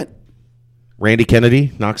just haven't. Randy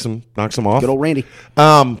Kennedy knocks him off. Good old Randy.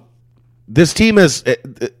 This team is.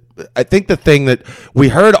 I think the thing that we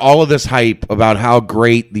heard all of this hype about how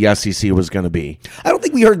great the SEC was going to be. I don't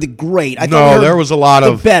think we heard the great. I thought we No, heard there was a lot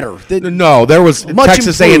the of better. No, there was Much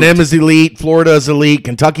Texas improved. A&M is elite, Florida is elite,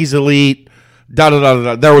 Kentucky's elite.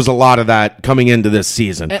 There was a lot of that coming into this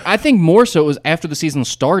season. And I think more so it was after the season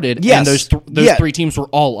started, Yes. and those three teams were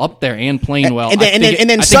all up there and playing well. and then I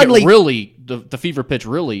think suddenly- it really the fever pitch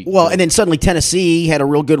really. Well, and then suddenly Tennessee had a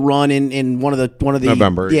real good run in one of the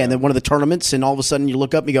November, and then one of the tournaments, and all of a sudden you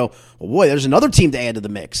look up and you go, well, boy, there's another team to add to the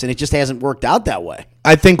mix, and it just hasn't worked out that way.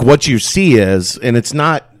 I think what you see is, and it's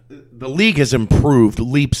not, the league has improved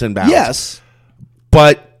leaps and bounds. Yes,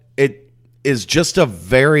 but it is just a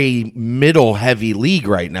very middle heavy league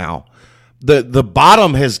right now. The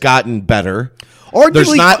bottom has gotten better. Arguably,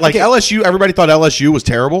 There's not like okay. LSU. Everybody thought LSU was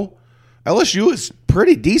terrible. LSU is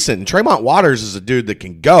pretty decent. And Tremont Waters is a dude that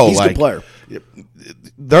can go. he's a good player.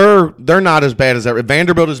 They're not as bad as ever.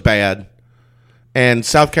 Vanderbilt is bad, and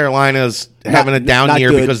South Carolina's having a down not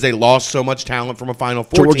year good. because they lost so much talent from a Final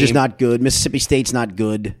Four Georgia's team. not good. Mississippi State's not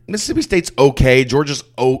good. Mississippi State's okay. Georgia's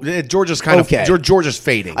kind Okay. of Georgia's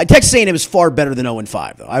fading. Texas A&M is far better than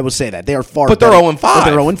 0-5, though. I will say that they are far. But they're better, 0-5. But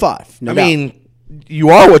they're 0-5. No I doubt. mean, you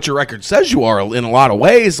are what your record says you are in a lot of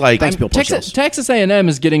ways. Like, Thanks, Bill Parcells. Texas A&M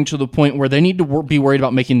is getting to the point where they need to be worried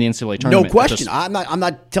about making the NCAA tournament. No question. I'm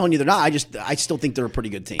not telling you they're not. I still think they're a pretty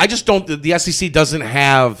good team. I just don't. The SEC doesn't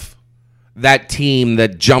have that team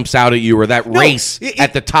that jumps out at you or that race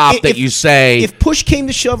at the top that you say. If push came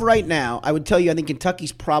to shove right now, I would tell you I think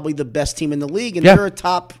Kentucky's probably the best team in the league, and Yeah. they're a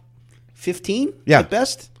top 15 Yeah. at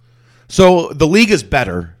best. So the league is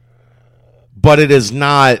better, but it is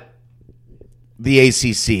not the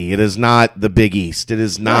ACC. It is not the Big East. It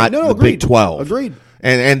is not the agreed. Big 12. Agreed.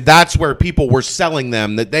 And that's where people were selling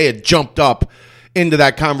them, that they had jumped up into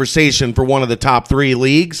that conversation for one of the top three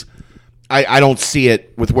leagues. I don't see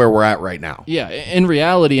it with where we're at right now. Yeah, in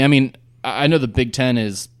reality, I mean, I know the Big Ten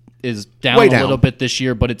is down Way a down. little bit this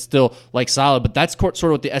year, but it's still like solid. But that's sort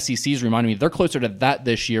of what the SEC's reminding me. They're closer to that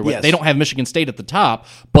this year. Yes. They don't have Michigan State at the top,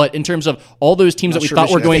 but in terms of all those teams that we sure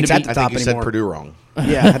thought were Michigan going to State's be, at the I top think you anymore. said Purdue wrong.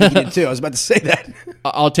 Yeah, I think you did too. I was about to say that.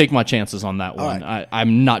 I'll take my chances on that one. right.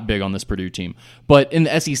 I'm not big on this Purdue team, but in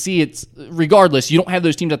the SEC, it's regardless. You don't have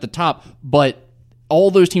those teams at the top, but all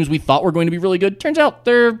those teams we thought were going to be really good turns out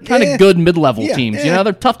they're kind of good mid-level teams. You know,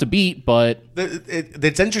 they're tough to beat, but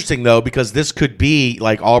It's interesting, though, because this could be,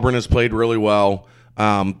 like, Auburn has played really well.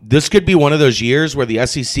 This could be one of those years where the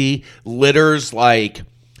SEC litters, like,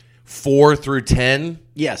 4 through 10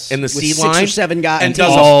 Yes, in the with seed 6 or line 7 guys and teams.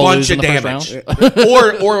 does a All bunch lose in of the damage.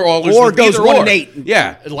 first or all lose Or with goes either 1-8.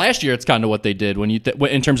 Yeah. last year it's kind of what they did when you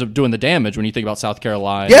in terms of doing the damage when you think about South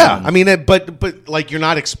Carolina. Yeah, I mean, but like you're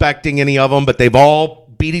not expecting any of them, but they've all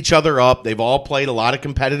beat each other up. They've all played a lot of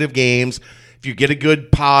competitive games. If you get a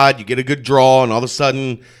good pod, you get a good draw, and all of a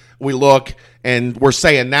sudden we look and we're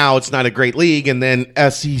saying now it's not a great league, and then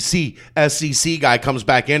SEC guy comes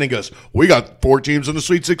back in and goes, "We got 4 teams in the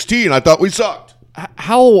Sweet 16. I thought we sucked."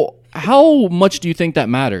 How much do you think that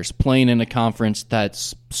matters playing in a conference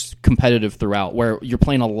that's competitive throughout, where you're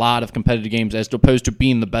playing a lot of competitive games as opposed to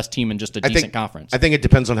being the best team in just a decent conference? I think it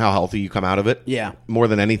depends on how healthy you come out of it. Yeah. More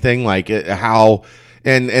than anything, like how,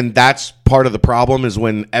 and that's part of the problem is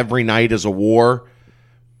when every night is a war.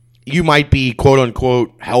 You might be quote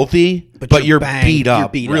unquote healthy, but you're banged. beat You're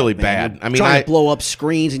up, beat really up, man. bad. You're I mean, trying to blow up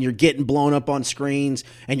screens, and you're getting blown up on screens,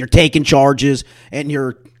 and you're taking charges, and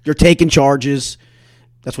you're taking charges.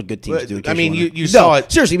 That's what good teams do. in case I mean, wonder. you saw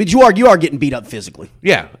it. Seriously, but you are getting beat up physically.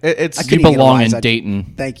 Yeah, it's I You couldn't even belong realize in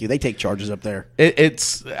Dayton. Thank you. They take charges up there.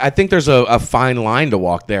 it's. I think there's a fine line to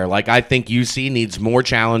walk there. Like I think UC needs more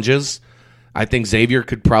challenges. I think Xavier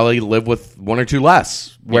could probably live with 1 or 2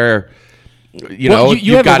 less. Where You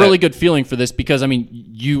have a really good feeling for this because, I mean,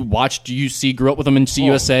 you watched UC, grew up with them in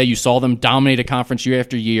CUSA. You saw them dominate a conference year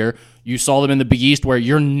after year. You saw them in the Big East where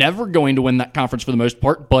you're never going to win that conference for the most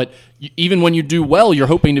part, but even when you do well, you're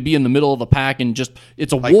hoping to be in the middle of the pack and just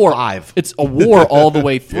it's a war. It's a war all the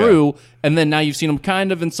way through, and then now you've seen them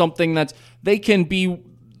kind of in something that's they can be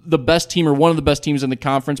the best team or one of the best teams in the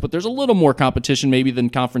conference, but there's a little more competition maybe than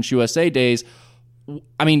Conference USA days.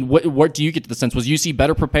 I mean, what do you get to the sense? Was UC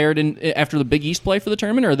better prepared after the Big East play for the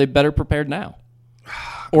tournament, or are they better prepared now?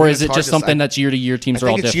 Or is it just something that's year to year? Teams are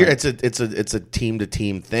all different. It's a team to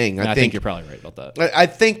team thing. I think you're probably right about that. I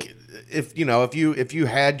think if you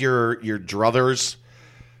had your druthers,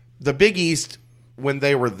 the Big East when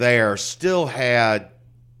they were there still had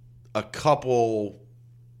a couple.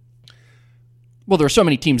 Well, there were so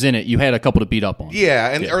many teams in it. You had a couple to beat up on.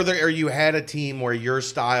 Yeah, or you had a team where your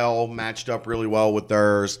style matched up really well with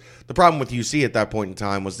theirs. The problem with UC at that point in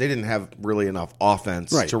time was they didn't have really enough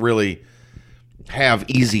offense to really have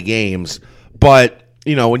easy games. But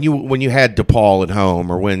when you had DePaul at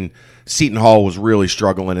home, or when Seton Hall was really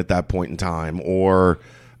struggling at that point in time, or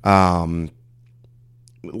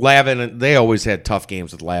Lavin, they always had tough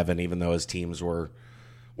games with Lavin, even though his teams were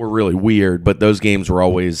really weird. But those games were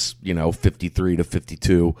always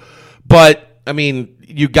 53-52. But I mean,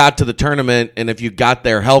 you got to the tournament, and if you got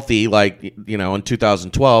there healthy, like in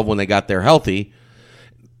 2012 when they got there healthy.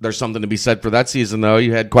 There's something to be said for that season, though.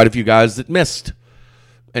 You had quite a few guys that missed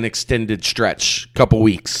an extended stretch, couple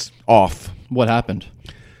weeks off. What happened?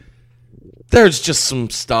 There's just some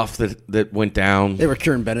stuff that went down. They were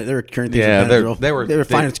curing things with Benadryl. They were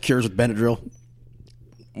finding cures with Benadryl.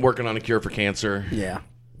 Working on a cure for cancer. Yeah.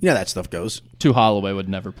 You know how that stuff goes. Tu Holloway would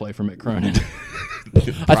never play for Mick Cronin.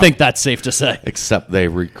 I think that's safe to say. Except they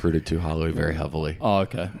recruited Tu Holloway very heavily. Oh,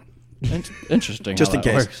 okay. Interesting. Just how in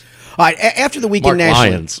that case. works. All right, after the weekend Mark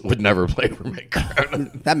nationally, Lyons would never play for Mick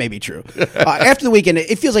Cronin. That may be true. After the weekend,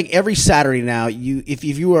 it feels like every Saturday now, if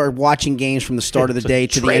you are watching games from the start of the day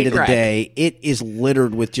to the end of the day, it is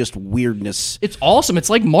littered with just weirdness. It's awesome. It's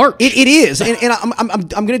like March. It is, and I'm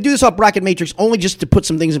going to do this off Bracket Matrix only just to put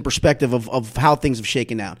some things in perspective of how things have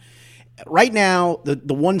shaken out. Right now,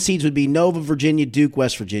 the one seeds would be Nova, Virginia, Duke,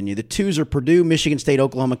 West Virginia. The twos are Purdue, Michigan State,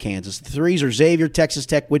 Oklahoma, Kansas. The threes are Xavier, Texas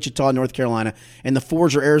Tech, Wichita, North Carolina. And the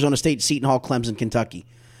fours are Arizona State, Seton Hall, Clemson, Kentucky.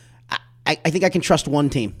 I think I can trust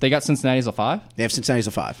one team. They got Cincinnati as a 5? They have Cincinnati as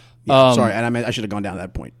a 5. Yeah, sorry, and I should have gone down to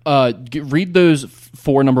that point. Read those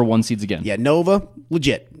 4 number 1 seeds again. Yeah, Nova,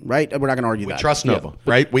 legit, right? We're not going to argue that. We trust Nova,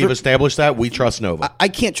 right? We've established that. We trust Nova. I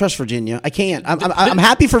can't trust Virginia. I can't. I'm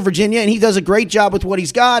happy for Virginia, and he does a great job with what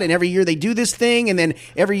he's got, and every year they do this thing, and then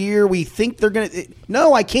every year we think they're going to –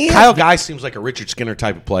 no, I can't. Kyle Guy seems like a Richard Skinner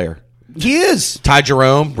type of player. He is. Ty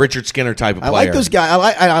Jerome, Richard Skinner type of player. I like those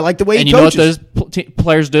guys. I like the way he coaches. coaches. And you know what those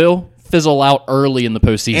players do? Fizzle out early in the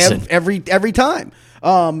postseason. Every time.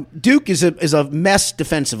 Duke is a mess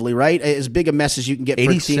defensively, right? As big a mess as you can get.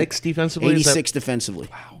 86 defensively. 86 defensively.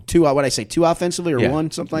 Wow. 2. What I say? 2 offensively or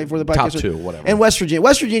 1 something like for the top 2, whatever. And West Virginia.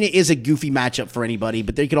 West Virginia is a goofy matchup for anybody,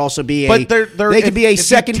 but they could also be they could be a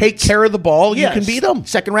second. Take care of the ball. You can beat them.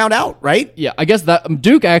 Second round out, right? Yeah, I guess that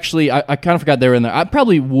Duke actually. I kind of forgot they were in there. I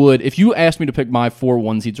probably would if you asked me to pick my 4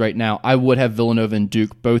 1 seeds right now. I would have Villanova and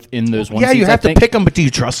Duke both in those 1 seeds. Yeah, you have to pick them, but do you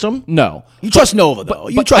trust them? No, you trust Nova though.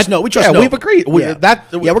 We trust Nova. We've agreed. We're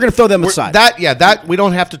going to throw them aside. We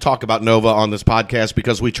don't have to talk about Nova on this podcast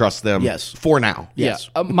because we trust them. Yes. For now. Yes.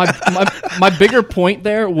 Yeah. My bigger point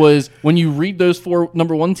there was when you read those 4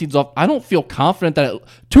 number 1 seeds off, I don't feel confident that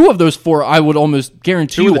 2 of those 4 I would almost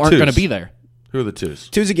guarantee you aren't going to be there. Who are the twos?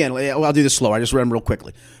 Twos again. I'll do this slow. I just read them real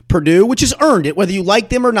quickly. Purdue, which has earned it, whether you like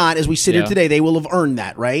them or not, as we sit here today, they will have earned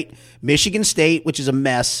that, right? Michigan State, which is a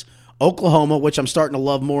mess. Oklahoma, which I'm starting to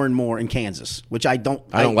love more and more, and Kansas, which I don't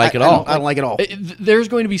like at all. I don't like at all. There's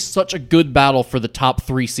going to be such a good battle for the top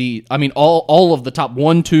 3 seeds. I mean, all of the top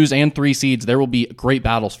 1, 2s, and 3 seeds. There will be great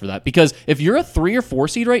battles for that because if you're a 3 or 4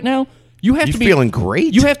 seed right now, you have to be feeling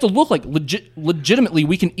great. You have to look like legitimately.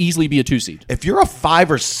 We can easily be a 2 seed. If you're a 5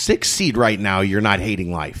 or 6 seed right now, you're not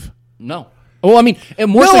hating life. No. Well, I mean,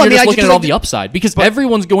 and more so you're just looking at all the upside because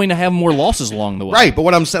everyone's going to have more losses along the way. Right, but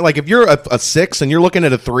what I'm saying, like if you're a 6 and you're looking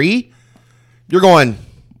at a 3, you're going,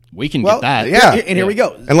 we can get that. Yeah. And here we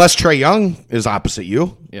go. Unless Trae Young is opposite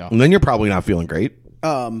you. Yeah. And then you're probably not feeling great.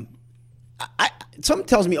 Something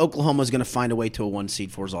tells me Oklahoma is going to find a way to a 1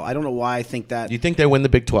 seed for us all. I don't know why I think that. You think they win the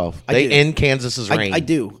Big 12? They end Kansas's reign. I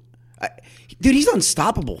do. Dude, he's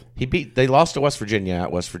unstoppable. They lost to West Virginia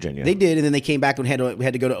at West Virginia. They did, and then they came back and had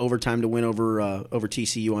to go to overtime to win over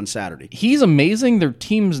TCU on Saturday. He's amazing. Their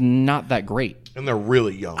team's not that great. And they're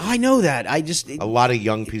really young. I know that. A lot of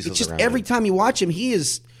young pieces It's just around every time you watch him, he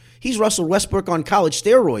is He's Russell Westbrook on college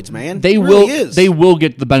steroids, man. They He will. really is. They will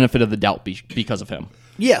get the benefit of the doubt because of him.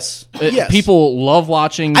 Yes. Yes. People love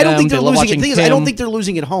watching them. I don't think they're they love losing. watching The thing is, him. I don't think they're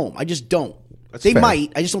losing at home. I just don't. They fair.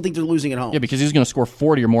 might. I just don't think they're losing at home. Yeah, because he's going to score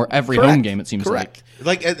 40 or more every Correct. home game, it seems Correct.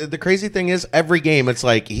 like. The crazy thing is, every game, it's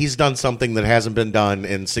like he's done something that hasn't been done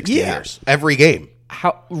in 60 Yeah. years. Every game.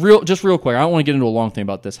 Just real quick, I don't want to get into a long thing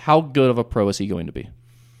about this. How good of a pro is he going to be?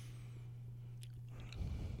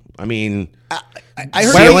 I mean, I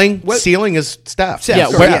heard ceiling is Steph. Yeah, Yeah,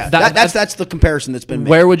 where- that's the comparison that's been made.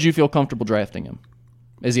 Where would you feel comfortable drafting him?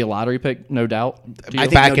 Is he a lottery pick? No doubt. Do you? I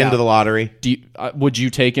think Back no into doubt. the lottery. Would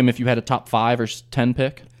you take him if you had a top 5 or 10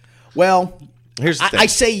 pick? Well, Here's the thing. I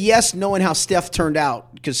say yes, knowing how Steph turned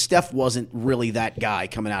out, because Steph wasn't really that guy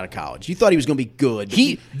coming out of college. You thought he was going to be good. But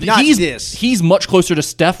He's much closer to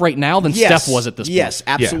Steph right now than Yes. Steph was at this point. Yes,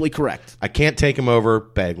 absolutely correct. I can't take him over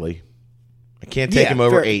Bagley. I can't take him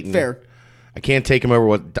over fair, Ayton. Fair. I can't take him over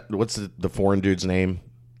what's the foreign dude's name?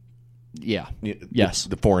 Yeah. Yes.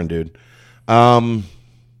 The foreign dude. I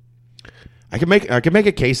can make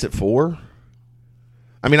a case at 4.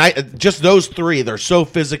 I mean, just those 3. They're so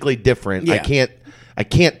physically different. Yeah. I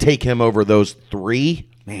can't take him over those 3.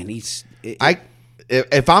 Man,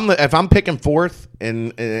 If I'm picking 4th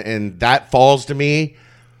and that falls to me,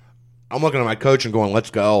 I'm looking at my coach and going,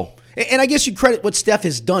 "Let's go." And I guess you credit what Steph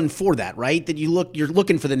has done for that, right? That you're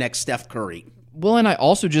looking for the next Steph Curry. Well, and I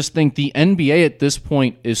also just think the NBA at this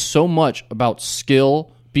point is so much about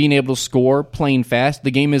skill, being able to score, playing fast.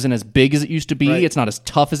 The game isn't as big as it used to be. Right. It's not as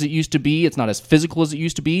tough as it used to be. It's not as physical as it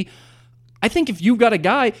used to be. I think if you've got a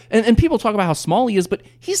guy, and people talk about how small he is, but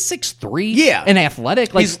he's 6'3", Yeah. and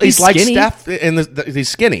athletic. Like He's like skinny. Steph, and he's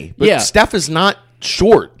skinny. But Yeah. Steph is not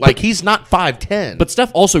short. Like he's not 5'10". But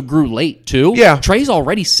Steph also grew late too. Yeah. Trey's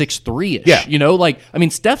already 6'3"-ish. Yeah. You know,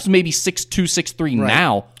 Steph's maybe 6'2", 6'3"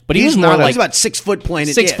 now, but he He's was more not a- like He's about 6 foot playing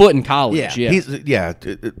it. 6 foot in college. Yeah. Yeah.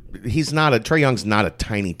 He's not a Trae Young's not a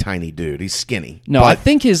tiny dude. He's skinny. No, But I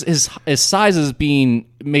think his size is being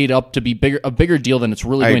made up to be a bigger deal than it's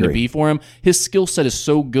really going to agree. be for him. His skill set is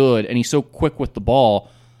so good, and he's so quick with the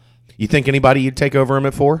ball. you think anybody you'd take over him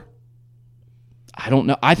at 4? I don't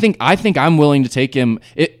know. I think I'm willing to take him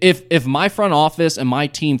if my front office and my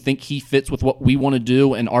team think he fits with what we want to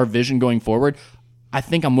do and our vision going forward. I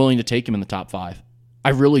think I'm willing to take him in the top 5. I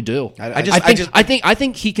really do. I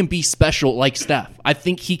think he can be special like Steph. I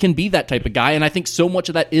think he can be that type of guy, and I think so much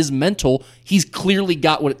of that is mental. He's clearly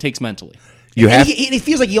got what it takes mentally. It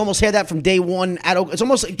feels like he almost had that from day one. It's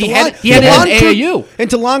almost like He had it in AAU. And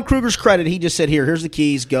to Lon Kruger's credit, he just said, "Here's the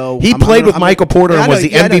keys. Go." He played with Michael Porter and was the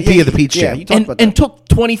MVP of the Peach Yeah, Jam. you talked about that. And took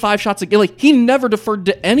 25 shots a game. Like he never deferred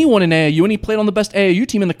to anyone in AAU, and he played on the best AAU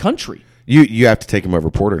team in the country. You have to take him over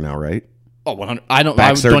Porter now, right? Oh, 100. I don't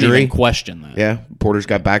surgery? even question that. Yeah, Porter's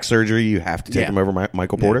got back surgery. You have to take Yeah. him over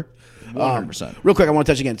Michael Porter. 100%. Real quick, I want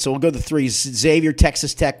to touch again. So we'll go to the 3s. Xavier,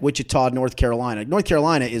 Texas Tech, Wichita, North Carolina. North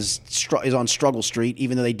Carolina is on struggle street,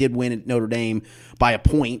 even though they did win at Notre Dame by a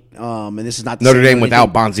point. And this is not the Notre same Dame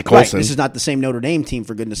without Bonzie Right, Colson. this is not the same Notre Dame team,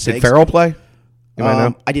 for goodness Did sakes. Farrell play? You might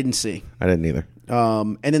know. I didn't see. I didn't either.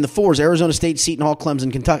 And then the 4s, Arizona State, Seton Hall,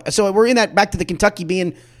 Clemson, Kentucky. So we're in that, back to the Kentucky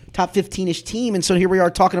being top 15-ish team, and so here we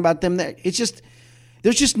are talking about them. It's just,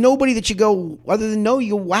 there's just nobody that you go, other than you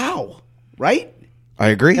go, wow, right? I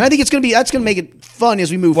agree. And I think that's going to make it fun as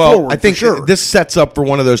we move Well, forward. I think for sure. this sets up for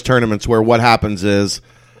one of those tournaments where what happens is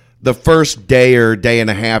the first day or day and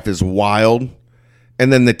a half is wild,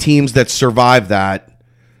 and then the teams that survive that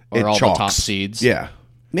Are it all the chalks. top seeds. Yeah,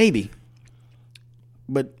 Maybe,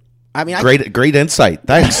 but I mean, great insight.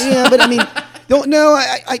 Thanks. yeah, but I mean,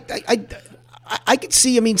 I could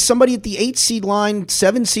see. I mean, somebody at the 8 seed line,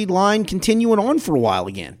 7 seed line, continuing on for a while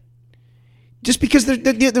again, just because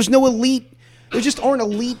there's no elite. There just aren't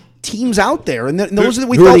elite teams out there, and those are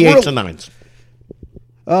we Who thought are the were 8s and 9s?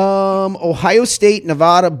 Ohio State,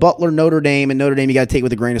 Nevada, Butler, Notre Dame, and Notre Dame you got to take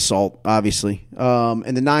with a grain of salt, obviously.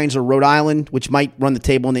 And the 9s are Rhode Island, which might run the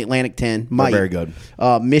table in the Atlantic 10. Might. very good.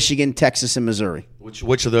 Michigan, Texas, and Missouri.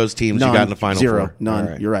 Which of those teams None. you got in the final 0. four? None.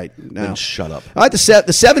 All right. You're right. No. Then shut up. All right, the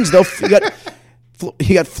 7s though.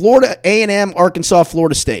 You got Florida A&M, Arkansas,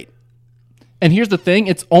 Florida State. And here's the thing: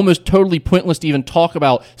 it's almost totally pointless to even talk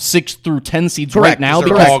about 6 through 10 seeds right now They're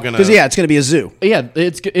because all gonna- Because it's going to be a zoo. yeah,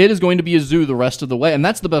 it is going to be a zoo the rest of the way, and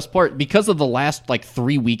that's the best part because of the last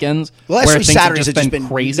 3 weekends. The last where 3 things have Saturdays have just been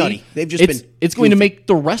crazy. nutty. They've just been It's going to goofy. make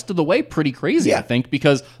the rest of the way pretty crazy. Yeah. I think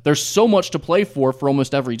because there's so much to play for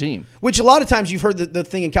almost every team. Which a lot of times you've heard the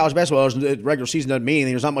thing in college basketball is the regular season doesn't mean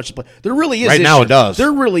anything. There's not much to play. There really is. Right this now year. it does.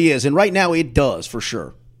 There really is, and right now it does for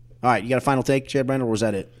sure. All right, you got a final take, Chad Brandon, or was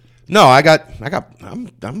that it? No,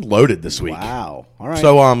 I'm loaded this week. Wow. All right.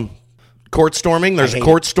 So Court storming. There's hate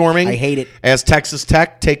court it. storming. I hate it. As Texas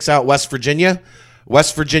Tech takes out West Virginia.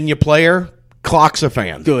 West Virginia player clocks a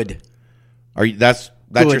fan. Good. Are you? That's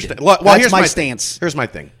Good. your stance. Well, That's here's my thing. stance. Here's my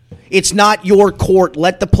thing. It's not your court.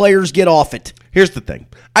 Let the players get off it. Here's the thing.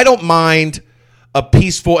 I don't mind a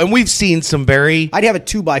peaceful, and we've seen some very. I'd have a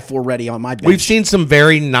 2x4 ready on my bench. We've seen some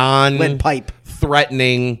very lead pipe.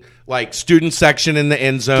 threatening, like student section in the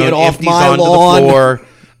end zone, Get off empties my onto lawn. the floor.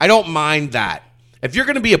 I don't mind that. If you're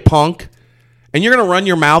going to be a punk and you're going to run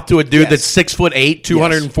your mouth to a dude that's 6'8",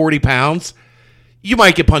 240 pounds, you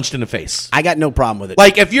might get punched in the face. I got no problem with it.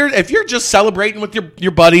 Like if you're just celebrating with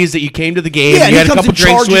your buddies that you came to the game, yeah, and you had a couple and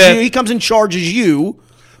drinks charges with. you. He comes and charges you.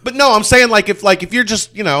 But no, I'm saying if you're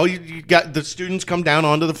just you got the students come down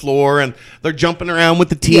onto the floor and they're jumping around with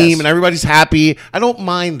the team Yes. and everybody's happy. I don't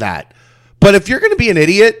mind that. But if you're going to be an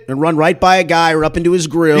idiot And run right by a guy or up into his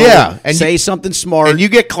grill. Yeah, And say something smart. and you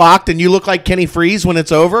get clocked and you look like Kenny Freeze when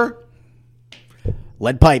it's over,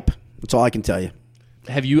 lead pipe. That's all I can tell you.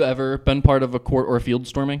 Have you ever been part of a court or field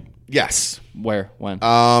storming? yes. Where? When?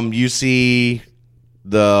 You see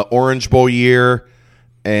the Orange Bowl year,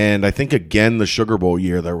 and I think again the Sugar Bowl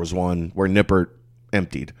year. There was one where Nippert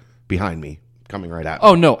emptied behind me, coming right at me.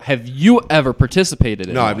 Oh, no. Have you ever participated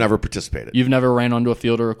in No, one? I've never participated. You've never ran onto a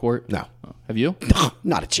field or a court? No. Oh, have you?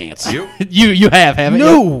 Not a chance. You? You have, haven't you?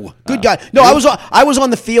 No. Good God. No, I was on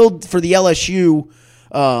the field for the LSU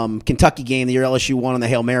Kentucky game the year LSU won on the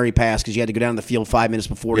Hail Mary pass because you had to go down to the field 5 minutes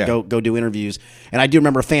before to Yeah. go do interviews. And I do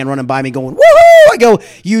remember a fan running by me going, woohoo! I go,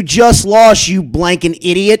 you just lost, you blanking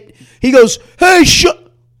idiot. He goes, hey,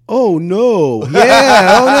 oh, no.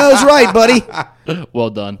 Yeah, oh, no, that's right, buddy. Well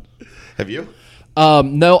done. Have you?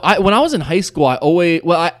 No, when I was in high school,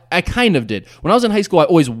 I kind of did. When I was in high school, I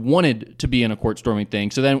always wanted to be in a court storming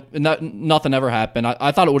thing. So then nothing ever happened.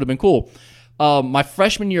 I thought it would have been cool. My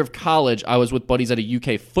freshman year of college, I was with buddies at a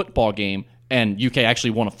UK football game, and UK actually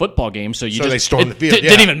won a football game. So they stormed the field, yeah.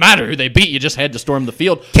 Didn't even matter who they beat. You just had to storm the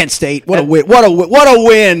field. Kent State, what a win. What a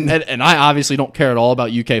win. And I obviously don't care at all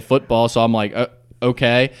about UK football, so I'm like,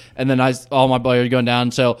 okay. And then all my buddies are going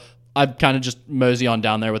down, so I'd kind of just mosey on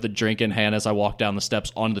down there with a drink in hand as I walked down the steps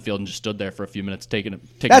onto the field and just stood there for a few minutes taking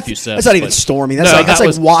a few sips. That's not even storming. That's No, like that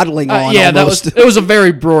was waddling on. Yeah, almost. it was a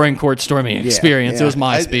very boring court storming experience. yeah. It was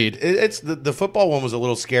my speed. It's the football one was a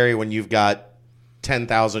little scary when you've got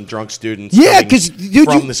 10,000 drunk students. Yeah, coming 'cause, dude,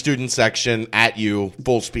 from the student section at you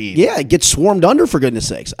full speed. Yeah, it gets swarmed under, for goodness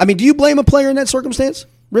sakes. I mean, do you blame a player in that circumstance,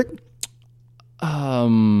 Rick?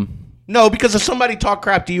 No, because if somebody talked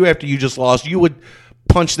crap to you after you just lost, you would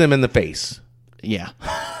punch them in the face. Yeah,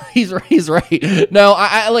 he's right. No,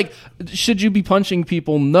 I like. Should you be punching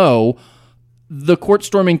people? No. The court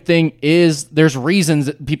storming thing is there's reasons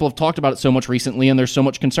that people have talked about it so much recently, and there's so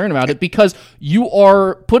much concern about it because you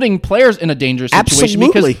are putting players in a dangerous situation.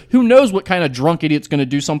 Absolutely. Because who knows what kind of drunk idiot's going to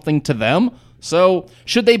do something to them. So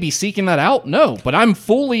should they be seeking that out? No. But I'm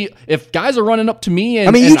fully, if guys are running up to me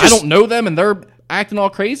and I don't know them and they're acting all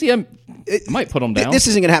crazy, I might put them down. This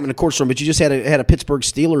isn't going to happen in a court storm, but you just had a Pittsburgh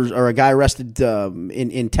Steelers or a guy arrested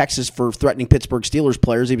in Texas for threatening Pittsburgh Steelers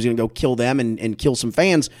players. He was going to go kill them and kill some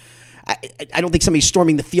fans. I don't think somebody's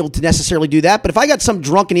storming the field to necessarily do that. But if I got some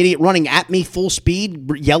drunken idiot running at me full speed,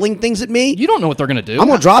 yelling things at me, you don't know what they're going to do. I'm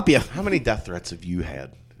going to drop you. How many death threats have you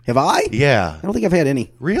had? Have I? Yeah. I don't think I've had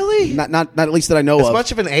any. Really? Not at least that I know As of.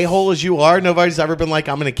 much of an a-hole as you are, nobody's ever been like,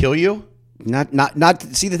 I'm going to kill you? Not.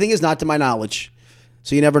 See, the thing is, not to my knowledge.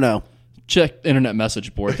 So you never know. Check internet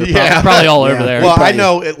message board. They're Yeah. probably all over Yeah. there. Well, I probably-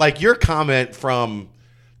 know, like, your comment from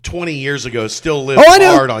 20 years ago still lives I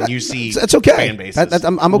know. hard on UC That's okay. fan bases.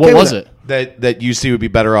 I'm okay what with was it. it? that UC would be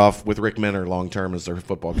better off with Rick Minner long-term as their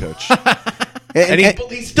football coach. And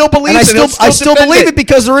he still believes and it. I still believe it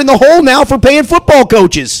because they're in the hole now for paying football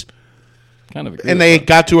coaches. Kind of agree. And with they that.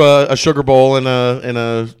 got to a Sugar Bowl and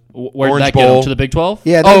a Where did Orange that get Bowl. them? To the Big 12?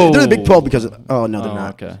 Yeah, they're the Big 12 because of, no, they're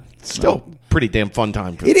not. Okay. Still pretty damn fun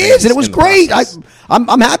time. For It fans is, and it was in the great. process.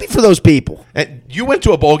 I'm happy for those people. And you went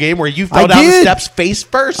to a bowl game where you fell I down the did. steps face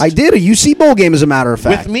first. I did a UC bowl game, as a matter of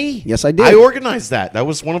fact. With me. Yes, I did. I organized that. That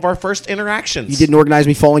was one of our first interactions. You didn't organize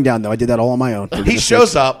me falling down, though. I did that all on my own. He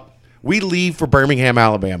shows up. We leave for Birmingham,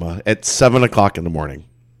 Alabama at 7 o'clock in the morning.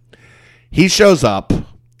 He shows up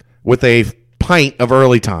with a pint of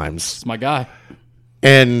early times It's my guy.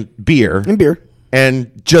 and beer And beer.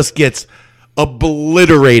 and just gets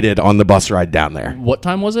obliterated on the bus ride down there. What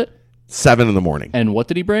time was it? 7 in the morning. And what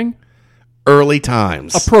did he bring? Early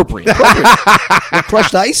times. Appropriate.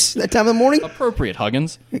 Crushed ice that time of the morning. Appropriate,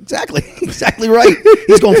 Huggins. Exactly right.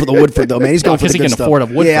 He's going for the Woodford, though, man. He's going for the because he good can stuff. afford a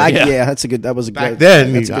Woodford, Yeah, yeah. that's a good. That was a Back good.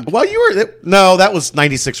 then, that's a good. well, you were no, that was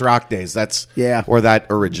 96 Rock Days. That's Yeah. where that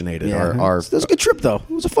originated. Yeah, Our it was a good trip, though.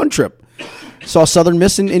 It was a fun trip. Saw Southern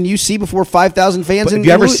Miss in UC before 5,000 fans. Have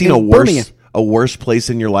you ever seen Birmingham. a worse place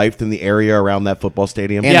in your life than the area around that football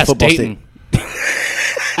stadium? And Yes, football Dayton.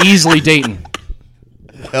 Easily Dayton.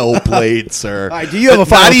 Well played, sir. All right, do you have a But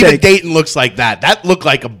final Not even take? Dayton looks like that. That looked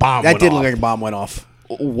like a bomb. That went did off. look like a bomb went off.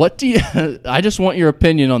 What do you? I just want your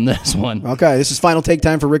opinion on this one. Okay, this is final take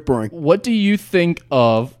time for Rick Brewing. What do you think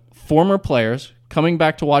of former players coming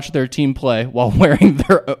back to watch their team play while wearing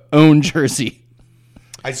their own jersey?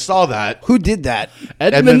 I saw that. Who did that?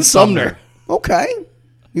 Edmund Sumner. Okay.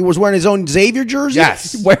 He was wearing his own Xavier jersey?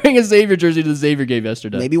 Yes. Wearing a Xavier jersey to the Xavier game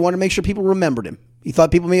yesterday. Maybe he wanted to make sure people remembered him. He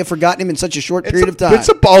thought people may have forgotten him in such a short period of time. It's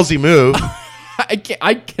a ballsy move.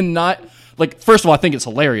 I cannot, like, first of all, I think it's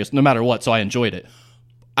hilarious no matter what, so I enjoyed it.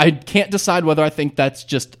 I can't decide whether I think that's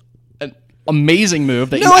just an amazing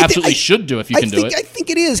move that you absolutely should do if you can do it. I think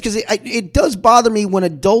it is, because it does bother me when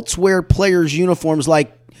adults wear players' uniforms,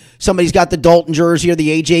 like somebody's got the Dalton jersey or the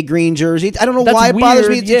A.J. Green jersey. I don't know That's why it bothers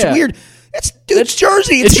me. weird, It's yeah. weird. It's dude's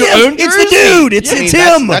jersey. It's your him. own It's the jersey. dude. It's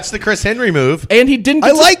Yeah, him. That's the Chris Henry move. And he didn't.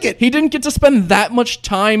 I like it. He didn't get to spend that much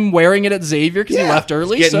time wearing it at Xavier because he Yeah. left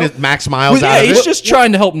early. Getting So his max miles yeah, out of he's it. just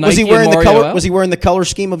trying to help Nike Was he wearing and the Mario color? out. Was he wearing the color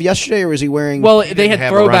scheme of yesterday, or was he wearing? Well, they had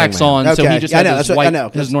have a running throwbacks man. on, so he just I had know. his, That's what white, I know.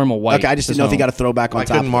 his normal white. Okay, I just didn't know if he got a throwback Why on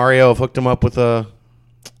top. couldn't Mario have hooked him up with a?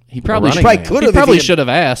 He probably running should. man? could He have. probably if he should have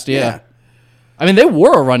asked. Yeah. Yeah. I mean, they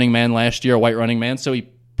were a running man last year, a white running man, so he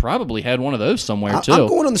probably had one of those somewhere too. I'm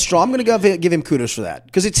going on the straw. I'm going to give him kudos for that,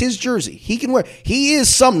 because it's his jersey. He can wear. He is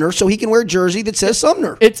Sumner, so he can wear a jersey that says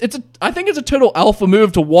Sumner. I think it's a total alpha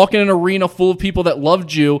move to walk in an arena full of people that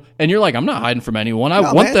loved you, and you're like, I'm not hiding from anyone. I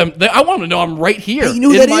want man. them. I want to know I'm right here Hey, you know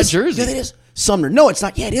who in that my is? jersey. You know who that is? Sumner. No, it's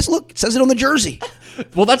not. Yeah, it is. Look, it says it on the jersey.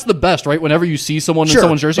 Well, that's the best, right? Whenever you see someone in Sure.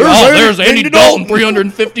 someone's jersey, There's there's Andy Andy Dalton,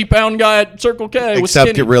 Dalton. 350-pound guy at Circle K. with Except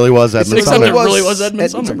skinny. it really was Edmund Except Sumner. it really was Edmund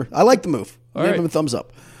Sumner. I like the move. All Give right. him a thumbs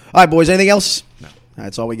up. All right, boys. Anything else? No.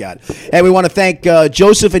 That's all we got. And we want to thank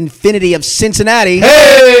Joseph Infinity of Cincinnati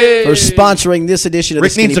for sponsoring this edition of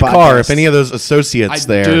Rick the Skinny needs a Podcast. car. If any of those associates I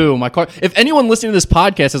there, do. My car. If anyone listening to this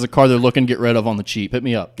podcast has a car they're looking to get rid of on the cheap, hit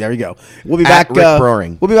me up. There you go. We'll be At back. Rick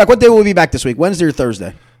Broering. We'll be back. What day will we be back this week? Wednesday or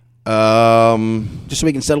Thursday? UC Just so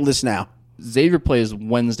we can settle this now. Xavier plays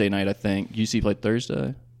Wednesday night, I think. UC played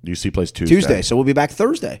Thursday. plays Tuesday. Tuesday. So we'll be back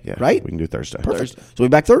Thursday, Yeah, right? We can do Thursday. Perfect. So we'll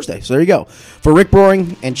be back Thursday. So there you go. For Rick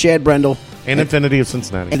Broering and Chad Brendel, And Infinity of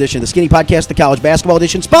Cincinnati. edition of the Skinny Podcast, the college basketball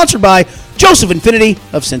edition, sponsored by Joseph Infinity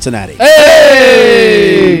of Cincinnati.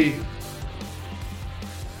 Hey!